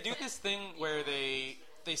 because they do this thing where they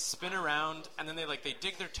spin around, and then they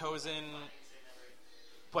dig their toes in,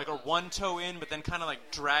 like, or one toe in, but then kind of,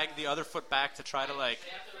 like, drag the other foot back to try to, like,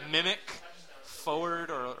 mimic forward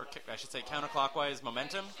or I should say counterclockwise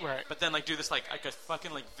momentum. Right. But then, like, do this, like a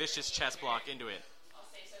fucking, like, vicious chest block into it.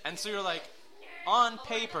 And so you're like, on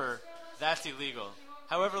paper, that's illegal.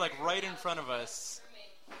 However, like, right in front of us,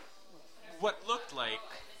 what looked like,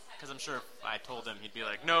 because I'm sure if I told him, he'd be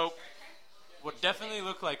like, nope. What definitely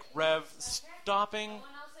looked like Rev stopping,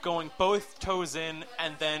 going both toes in,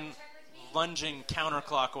 and then lunging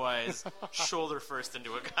counterclockwise, shoulder first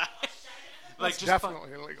into a guy. Like, just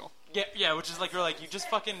definitely illegal. Yeah, which is like, you're like, you just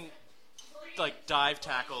fucking, like, dive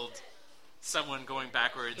tackled someone going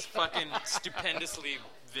backwards. Fucking stupendously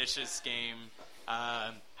vicious game.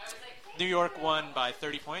 New York won by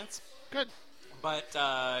 30 points. Good. But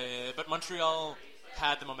Montreal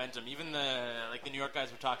had the momentum. Even the New York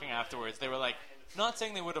guys were talking afterwards. They were like, not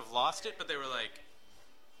saying they would have lost it, but they were like,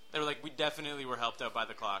 They were like, we definitely were helped out by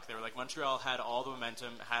the clock. They were like, Montreal had all the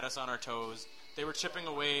momentum, had us on our toes. They were chipping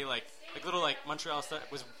away like little like Montreal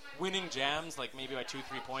was winning jams like maybe by 2-3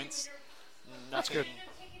 points. Nothing. That's good.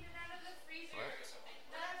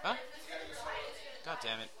 What? Huh? God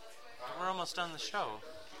damn it. We're almost done the show.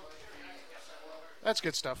 That's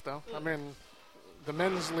good stuff, though. I mean, the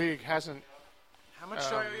men's league hasn't. How much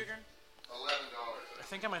do I owe you again? $11. I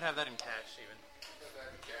think I might have that in cash even.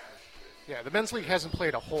 Yeah, the men's league hasn't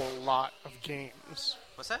played a whole lot of games.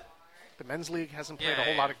 What's that? The men's league hasn't played Yeah, a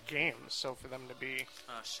whole yeah. lot of games, so for them to be.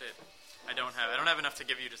 Oh shit. I don't have enough to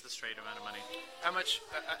give you just the straight amount of money. How much?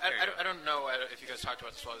 There you I don't know if you guys talked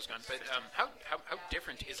about this while I was gone, but how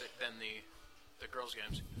different is it than the girls'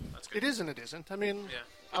 games? That's good. It is and it isn't. I mean, Yeah.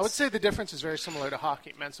 I would say the difference is very similar to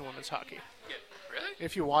hockey, men's and women's hockey. Yeah. Really?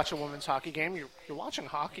 If you watch a women's hockey game, you're watching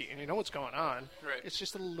hockey and you know what's going on. Right. It's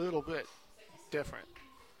just a little bit different.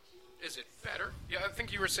 Is it better? Yeah, I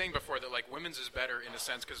think you were saying before that like women's is better in a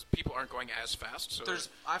sense because people aren't going as fast. So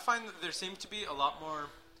I find that there seems to be a lot more,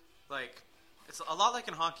 like, it's a lot like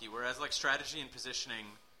in hockey, whereas like strategy and positioning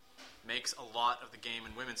makes a lot of the game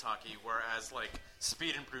in women's hockey, whereas like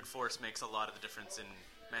speed and brute force makes a lot of the difference in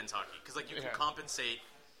men's hockey. Because like you can Yeah. compensate.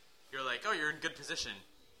 You're like, oh, you're in good position.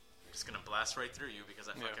 I'm just gonna blast right through you because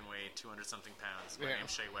I fucking weigh 200 something pounds. My Yeah.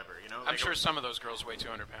 name's Shea Weber. You know, I'm Like, sure some of those girls weigh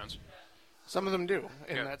 200 pounds. Some of them do,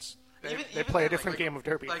 and Yeah. that's they Even play a then, different like, game of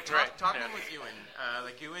derby. Like Right, talking yeah. with Ewan,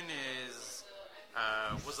 like Ewan is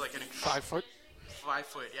was like an 5 foot. 5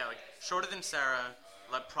 foot, yeah, like shorter than Sarah,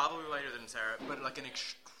 like probably lighter than Sarah, but like an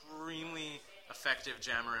extremely effective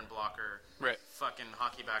jammer and blocker. Right. Fucking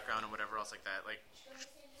hockey background and whatever else like that. Like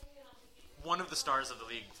one of the stars of the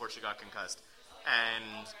league before she got concussed,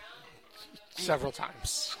 and Several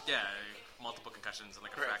times. yeah, multiple concussions and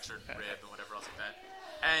like a fractured rib and whatever else like that.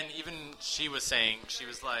 And even she was saying,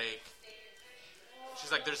 she's like,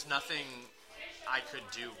 there's nothing I could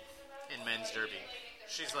do in men's derby.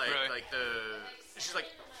 She's like, Really? she's like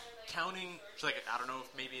counting. She's like, I don't know if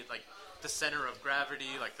maybe like the center of gravity,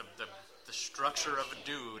 like the structure of a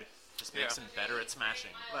dude, just makes Yeah. him better at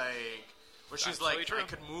smashing. Like, where she's Absolutely like, true. I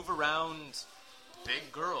could move around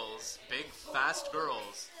big girls, big fast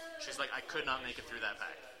girls. She's like, I could not make it through that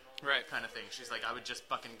pack. Right. Kind of thing. She's like, I would just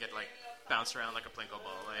fucking get like bounced around like a plinko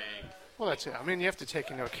ball. Like, Well, that's it. I mean, you have to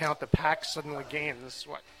take into account the pack suddenly gains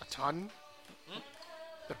a ton.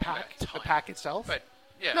 The pack, A ton. the pack itself. But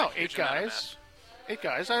yeah, no, a huge 8 amount of guys. mass. 8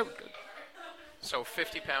 guys. So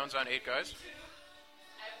 50 pounds on 8 guys.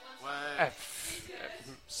 what?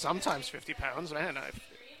 Sometimes 50 pounds, man.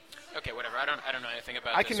 Okay, whatever. I don't know anything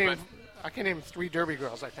about I this. can name. I can name 3 derby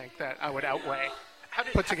girls. I think that I would outweigh. How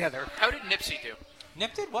did, put together. How did Nipsey do?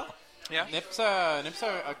 Nip did well. Yeah. Nip's a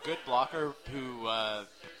good blocker who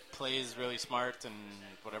plays really smart and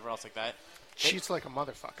whatever else like that. Cheats like a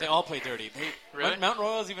motherfucker. They all play dirty. Really? Mount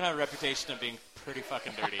Royals even have a reputation of being pretty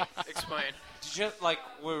fucking dirty. Explain. Did you like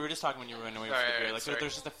we were just talking when you were away from the Right, beer? right, Like sorry.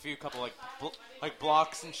 there's just a few couple like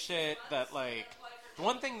blocks and shit that like. The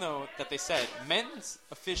one thing though that they said, men's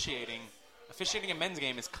officiating a men's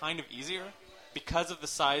game is kind of easier because of the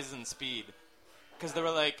size and speed. Because they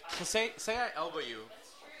were like, so say I elbow you,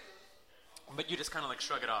 but you just kind of like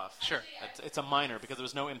shrug it off. Sure. It's a minor because there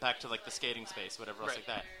was no impact to like the skating space, whatever else Right. like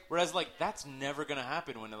that. Whereas like that's never gonna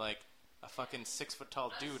happen when like a fucking 6 foot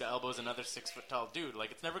tall dude elbows another 6 foot tall dude.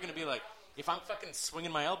 Like it's never gonna be like if I'm fucking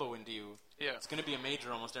swinging my elbow into you, Yeah. it's gonna be a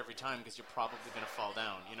major almost every time because you're probably gonna fall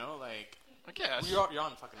down. You know, like I guess. you're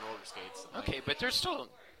on fucking roller skates. Like, Okay, but there's still.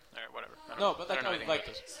 All right, whatever. I don't no, know. but I like, don't know anything like,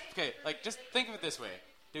 about this. okay, like just think of it this way,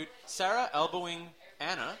 dude. Sarah elbowing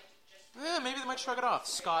Anna, maybe they might shrug it off.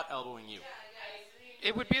 Scott elbowing you.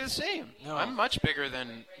 It would be the same. No. I'm much bigger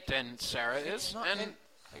than Sarah is, Not- and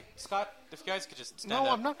hey, Scott, if you guys could just stand No,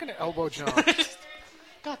 up. I'm not going to elbow John.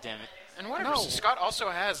 God damn it. and whatever. No. Scott also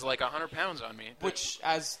has like 100 pounds on me. Which,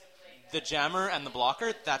 as the jammer and the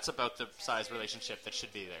blocker, that's about the size relationship that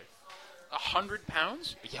should be there. 100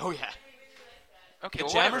 pounds? Oh yeah. Okay, The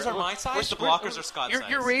well, jammers whatever. are my size, the blockers are Scott's size.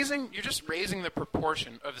 You're just raising the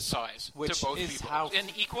proportion of the size Which to both is people how- in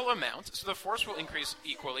equal amount, so the force will increase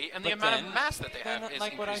equally, and the But amount then- of mass that they then, have is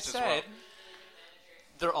like what I increased said, as well.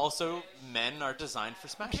 they're also men are designed for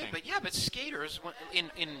smashing. Okay, but skaters in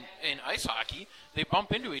ice hockey, they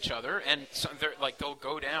bump into each other, and so they'll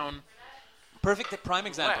go down. Perfect prime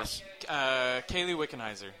example. Less. Kaylee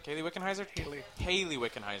Wickenheiser. Haley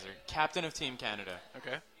Wickenheiser, captain of Team Canada.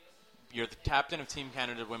 Okay. You're the captain of Team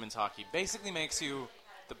Canada women's hockey. Basically makes you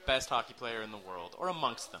the best hockey player in the world, or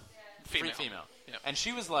amongst them. Female. Free female. Yeah. And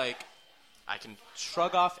she was like, I can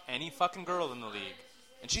shrug off any fucking girl in the league.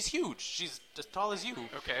 And she's huge. She's as tall as you.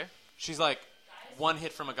 Okay. She's like, one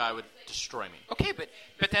hit from a guy would destroy me. Okay,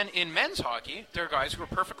 but then in men's hockey, there are guys who are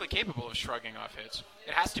perfectly capable of shrugging off hits.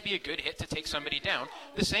 It has to be a good hit to take somebody down.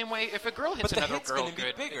 The same way if a girl hits But the another hit's girl going to be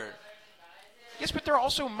good. bigger. Yes, but they're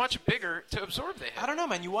also much bigger to absorb the hit. I don't know,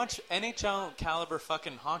 man. You watch NHL caliber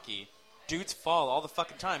fucking hockey, dudes fall all the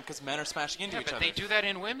fucking time because men are smashing into Yeah, each but other. they do that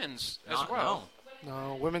in women's as Not- well.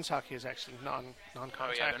 No, women's hockey is actually non-contact.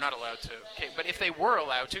 Oh yeah, they're not allowed to. Okay, but if they were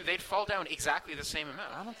allowed to, they'd fall down exactly the same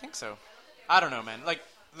amount. I don't think so. I don't know, man. Like,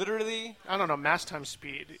 literally, I don't know. Mass times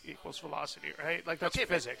speed equals velocity, right? Like that's Okay,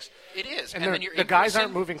 but physics. It is, And then they're- you're the guys aren't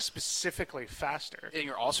increasing- moving specifically faster. And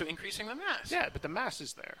you're also increasing the mass. Yeah, but the mass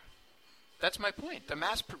is there. That's my point. The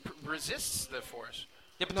mass resists the force.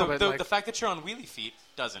 yeah, but, No, but like- the fact that you're on wheelie feet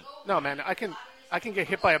doesn't. No, man, I can get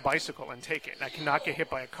hit by a bicycle and take it. I cannot get hit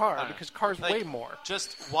by a car because cars Like, weigh more.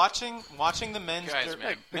 Just watching the men's Guys,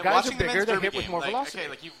 man. The man, guys watching are the bigger, men's they derby hit with game, more like, velocity. Okay,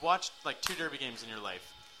 like you've watched like 2 derby games in your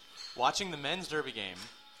life. Watching the men's derby game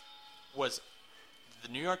was the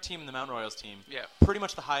New York team and the Mount Royals team. Yeah. Pretty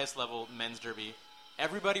much the highest level men's derby.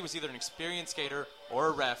 Everybody was either an experienced skater or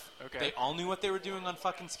a ref. Okay. They all knew what they were doing on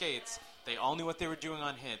fucking skates. They all knew what they were doing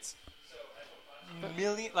on hits.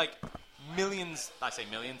 Millions, I say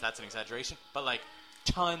millions, that's an exaggeration, but like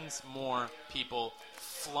tons more people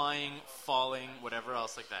flying, falling, whatever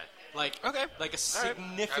else like that. Like, Okay. like a All right.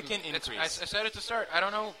 significant It's- increase. I said it to start. I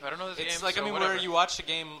don't know this game. It's like, so I mean, whatever. where you watch a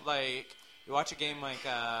game like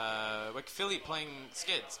Philly playing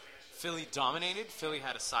Skids. Philly dominated. Philly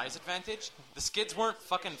had a size advantage. The Skids weren't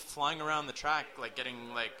fucking flying around the track like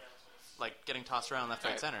getting tossed around left,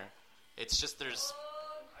 right, Right. center. It's just there's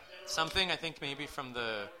something I think maybe from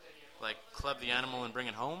the like club the animal and bring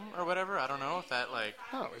it home or whatever. I don't know if that like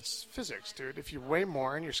No, it's physics, dude. If you weigh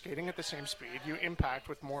more and you're skating at the same speed, you impact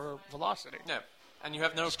with more velocity. yeah. And you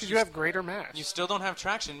have no Because you have greater mass. you still don't have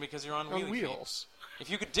traction because you're on on wheelie feet. wheels. If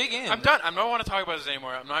you could dig in, I'm done. I don't want to talk about this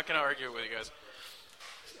anymore. I'm not going to argue with you guys.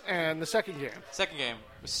 And the second game. Second game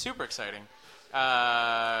was super exciting.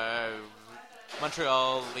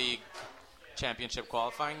 Montreal League Championship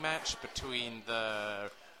qualifying match between the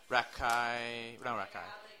Rakai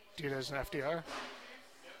Adidas and FDR.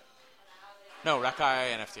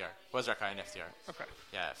 and FDR. It was Rakai and FDR. Okay.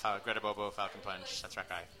 Yeah, Greta Bobo, Falcon Punch. That's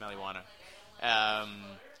Rakai. Meliwana.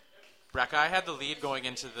 Rakai had the lead going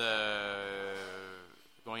into the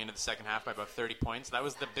second half by about 30 points. That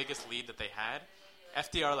was the biggest lead that they had.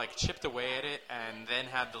 FDR like chipped away at it and then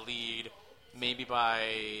had the lead maybe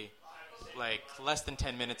by like less than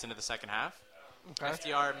 10 minutes into the second half. Okay.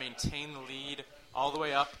 FDR maintained the lead all the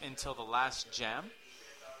way up until the last jam.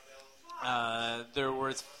 There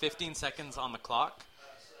was 15 seconds on the clock.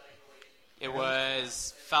 It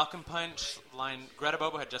was Falcon Punch line. Greta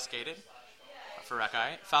Bobo had just skated for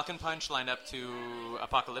Rakai. Falcon Punch lined up to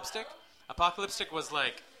Apocalyptic. Apocalyptic was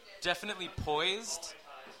like definitely poised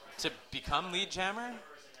to become lead jammer.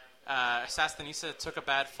 Assassinista took a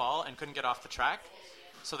bad fall and couldn't get off the track,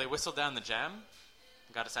 so they whistled down the jam.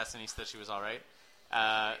 Got Assassinista, she was all right.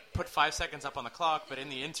 Put 5 seconds up on the clock, but in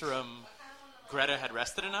the interim, Greta had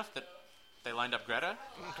rested enough that they lined up Greta.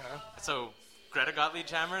 Okay. So Greta got lead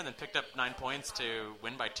jammer and then picked up 9 points to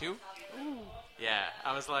win by 2. Yeah,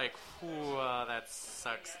 I was like, ooh, that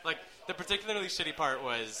sucks. Like, the particularly shitty part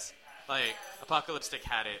was, like, Apocalyptic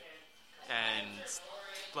had it, and,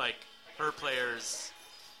 like, her players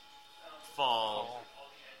fall,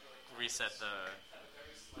 reset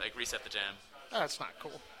the jam. That's not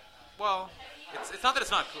cool. Well, it's not that it's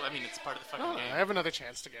not cool. I mean, it's part of the fucking No, game. I have another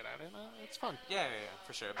chance to get at it. It's fun. Yeah,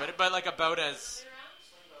 for sure. But like about as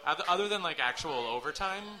other than like actual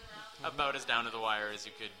overtime, about as down to the wire as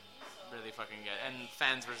you could really fucking get. And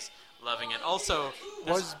fans were loving it. Also,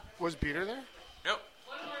 Was Beater there? nope.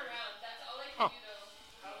 Huh.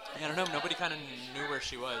 I don't know. Nobody kind of knew where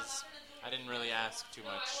she was. I didn't really ask too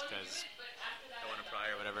much because I want to pry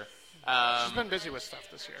or whatever. She's been busy with stuff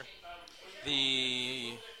this year.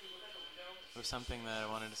 There was something that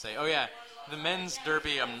I wanted to say. Oh yeah, the men's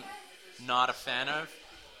derby I'm not a fan of.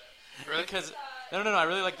 Really? Because no, I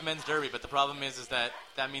really like the men's derby, but the problem is that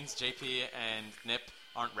means JP and Nip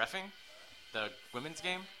aren't reffing the women's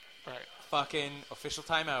game. Right. Fucking official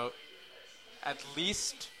timeout. At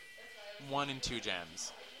least 1 and 2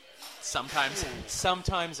 jams.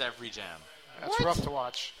 Sometimes every jam. That's rough to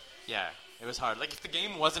watch. Yeah, it was hard. Like if the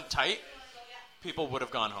game wasn't tight, people would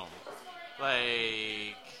have gone home.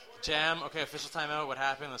 Like jam, okay, official timeout. What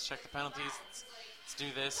happened? Let's check the penalties. Let's do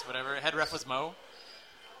this. Whatever. Head ref was Mo.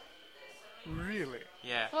 Really?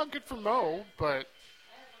 Yeah. Well, good for Mo, but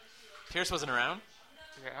Pierce wasn't around.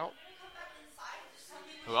 yeah.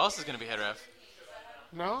 Who else is going to be head ref?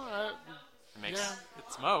 No, It makes Yeah.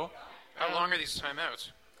 it's Mo. How long are these timeouts?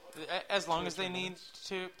 as long as they need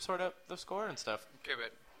to sort out the score and stuff. Okay,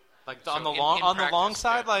 but Like So on the in long practice,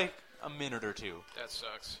 side, yeah. like a minute or two. that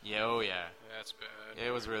sucks. Yeah, oh yeah. That's bad.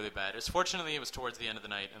 It was really bad. Fortunately, it was towards the end of the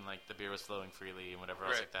night, and like the beer was flowing freely and whatever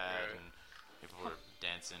else Right, like that, right. and people were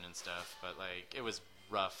dancing and stuff. But like, it was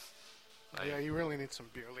rough. Like, Yeah, you really need some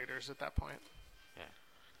beer leaders at that point. yeah.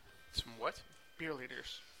 Some what? Beer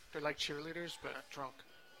leaders. They're like cheerleaders, but drunk.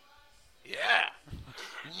 Yeah.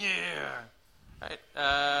 Yeah.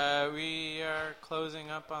 Right. We are closing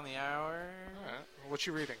up on the hour. All right. What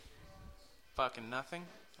you reading? Fucking nothing.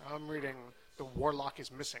 I'm reading The Warlock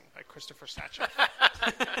is Missing by Christopher Satchel.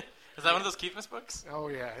 Is that one of those Keepmas books? Oh,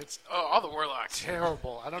 yeah. It's Oh, all the warlocks.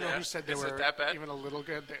 terrible. I don't know Yeah. who said they Is it were that bad? even a little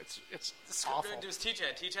good. It's awful. It was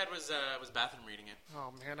T-Chad. T-Chad was Bathroom reading it.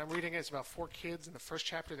 Oh, man. I'm reading it. It's about 4 kids. In the first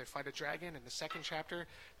chapter, they fight a dragon. In the second chapter,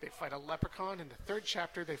 they fight a leprechaun. In the third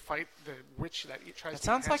chapter, they fight the witch that tries It to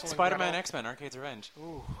sounds like Hansel and Spider-Man Gretel. X-Men Arcade's Revenge.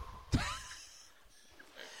 Ooh.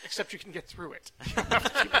 Except you can get through it. You have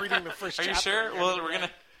to keep reading the first Are chapter. you sure? again.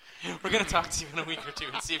 Well, we're gonna talk to you in a week or two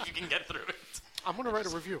and see if you can get through it. I'm going to write a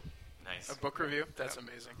review. Nice. A book review? That's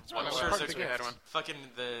amazing. It's one I'm of sure our search we had one. Fucking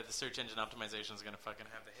the search engine optimization is gonna fucking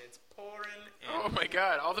have the hits pouring in. Oh my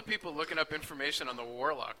god, all the people looking up information on the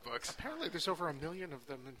Warlock books. Apparently, there's over 1 million of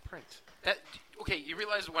them in print. Okay, you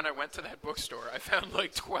realize when I went to that bookstore, I found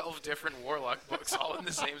like 12 different Warlock books all in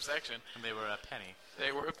the same section. And they were a penny.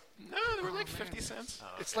 They were like 50 cents.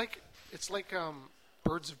 It's like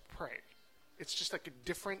Birds of Prey. It's just like a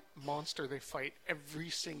different monster they fight every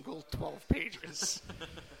single 12 pages.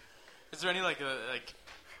 Is there any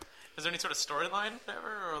is there any sort of storyline,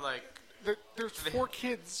 whatever, or like? There's 4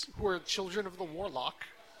 kids who are children of the Warlock,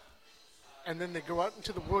 and then they go out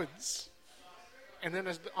into the woods, and then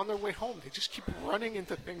on their way home, they just keep running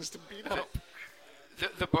into things to beat up.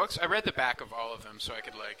 The books, I read the back of all of them so I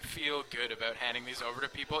could like feel good about handing these over to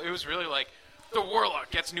people. It was really like, the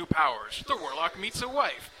Warlock gets new powers. The Warlock meets a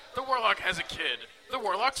wife. The Warlock has a kid. The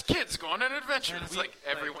Warlock's kids go on an adventure. And It's we- like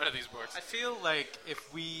every like- one of these books. I feel like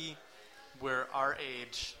if we were our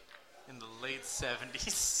age in the late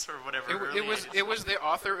 70s or whatever, It was the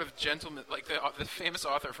author of Gentleman, like the famous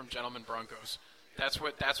author from Gentleman Broncos. That's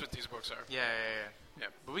what these books are. Yeah. Yeah.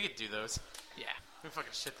 But we could do those. Yeah. We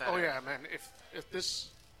fucking shit that. Oh out. yeah, man! If this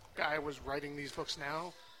guy was writing these books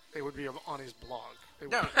now, they would be on his blog. They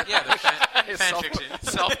would No, yeah, the fan fiction.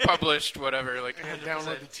 Self-published, whatever. Like and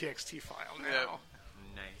download the TXT file now.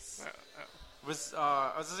 Nice. Uh,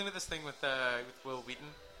 I was listening to this thing with Will Wheaton.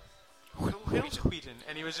 Will Wheaton,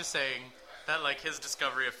 and he was just saying that like his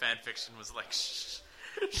discovery of fan fiction was like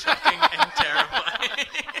shocking and terrifying.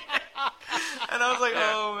 And I was like,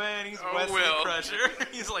 oh man, he's Oh, Wesley Will. Crusher.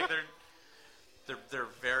 He's like they're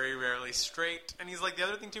very rarely straight. And he's like the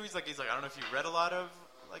other thing too. He's like I don't know if you read a lot of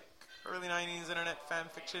like early '90s internet fan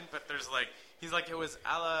fiction, but there's like he's like it was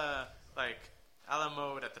a la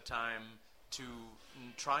mode at the time to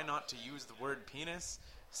try not to use the word penis,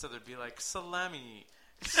 so there'd be like salami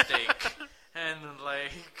steak and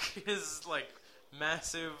like his like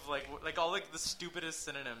massive like all like the stupidest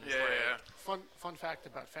synonyms. Yeah, like, yeah. Fun fact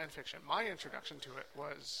about fan fiction. My introduction to it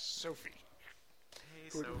was Sophie, Hey,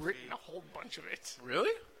 who had Sophie. written a whole bunch of it. Really?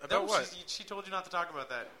 No, About what? she told you not to talk about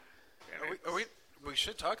that. And We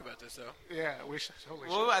should talk about this though. yeah, we should totally.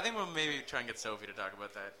 Well, I think we'll maybe try and get Sophie to talk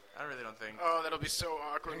about that. I really don't think. Oh, that'll be so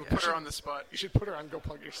awkward. We'll Yeah. put her on the spot. You should put her on Go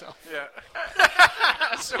Plug Yourself. Yeah.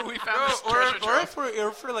 So we found this or treasure trove. for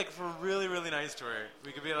a really really nice tour,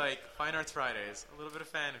 we could be like Fine Arts Fridays, a little bit of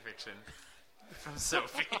fan fiction from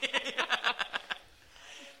Sophie.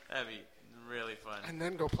 That'd be really fun. And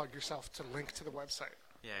then Go Plug Yourself to link to the website.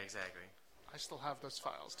 Yeah, exactly. I still have those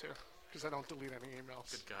files too, because I don't delete any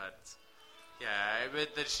emails. Good God. Yeah, I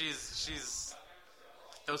bet that she's.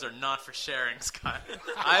 Those are not for sharing, Scott.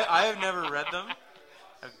 I have never read them.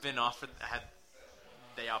 I've been had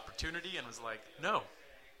the opportunity and was like, no,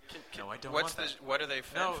 no, I don't What's want that. what are they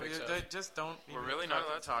No, fanfics they of? just don't. We're even really not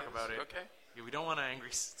allowed to talk do about this? it. Okay. Yeah, we don't want to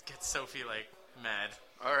get Sophie like mad.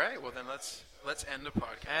 All right. Well, then let's end the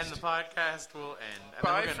podcast. And the podcast will end. And then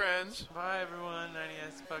Bye, we're gonna- friends. Bye, everyone.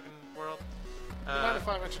 90s fucking world. The 9 to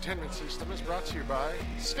 5 Entertainment System is brought to you by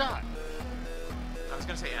Scott I was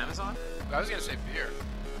gonna say Amazon. I was gonna say beer.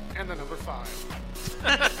 and the number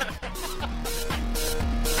 5.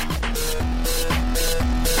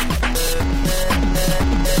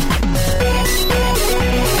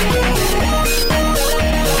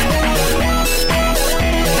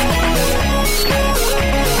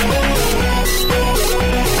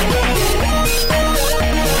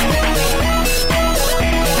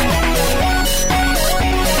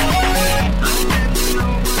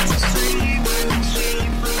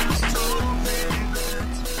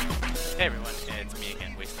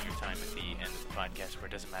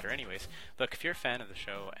 you're a fan of the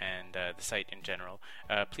show and the site in general,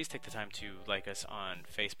 please take the time to like us on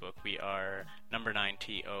Facebook. We are number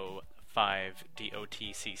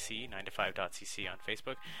 9TO5DOTCC, 9to5.cc on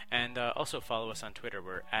Facebook, and also follow us on Twitter.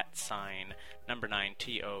 We're at sign number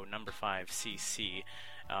 9TO number 5CC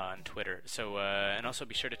on Twitter. So and also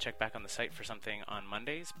be sure to check back on the site for something on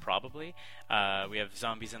Mondays, probably. We have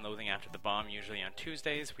Zombies and Loathing After the Bomb usually on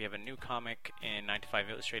Tuesdays. We have a new comic in 9 to 5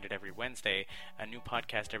 Illustrated every Wednesday, a new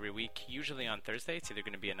podcast every week, usually on Thursday. It's either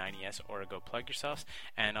going to be a 90S or a Go Plug Yourselves.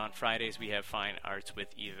 And on Fridays we have Fine Arts with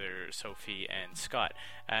either Sophie and Scott.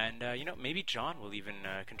 And maybe John will even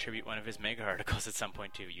contribute one of his mega articles at some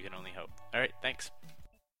point too. You can only hope. Alright, thanks.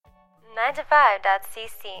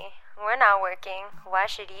 9to5.cc. We're not working. Why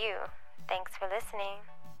should you? Thanks for listening.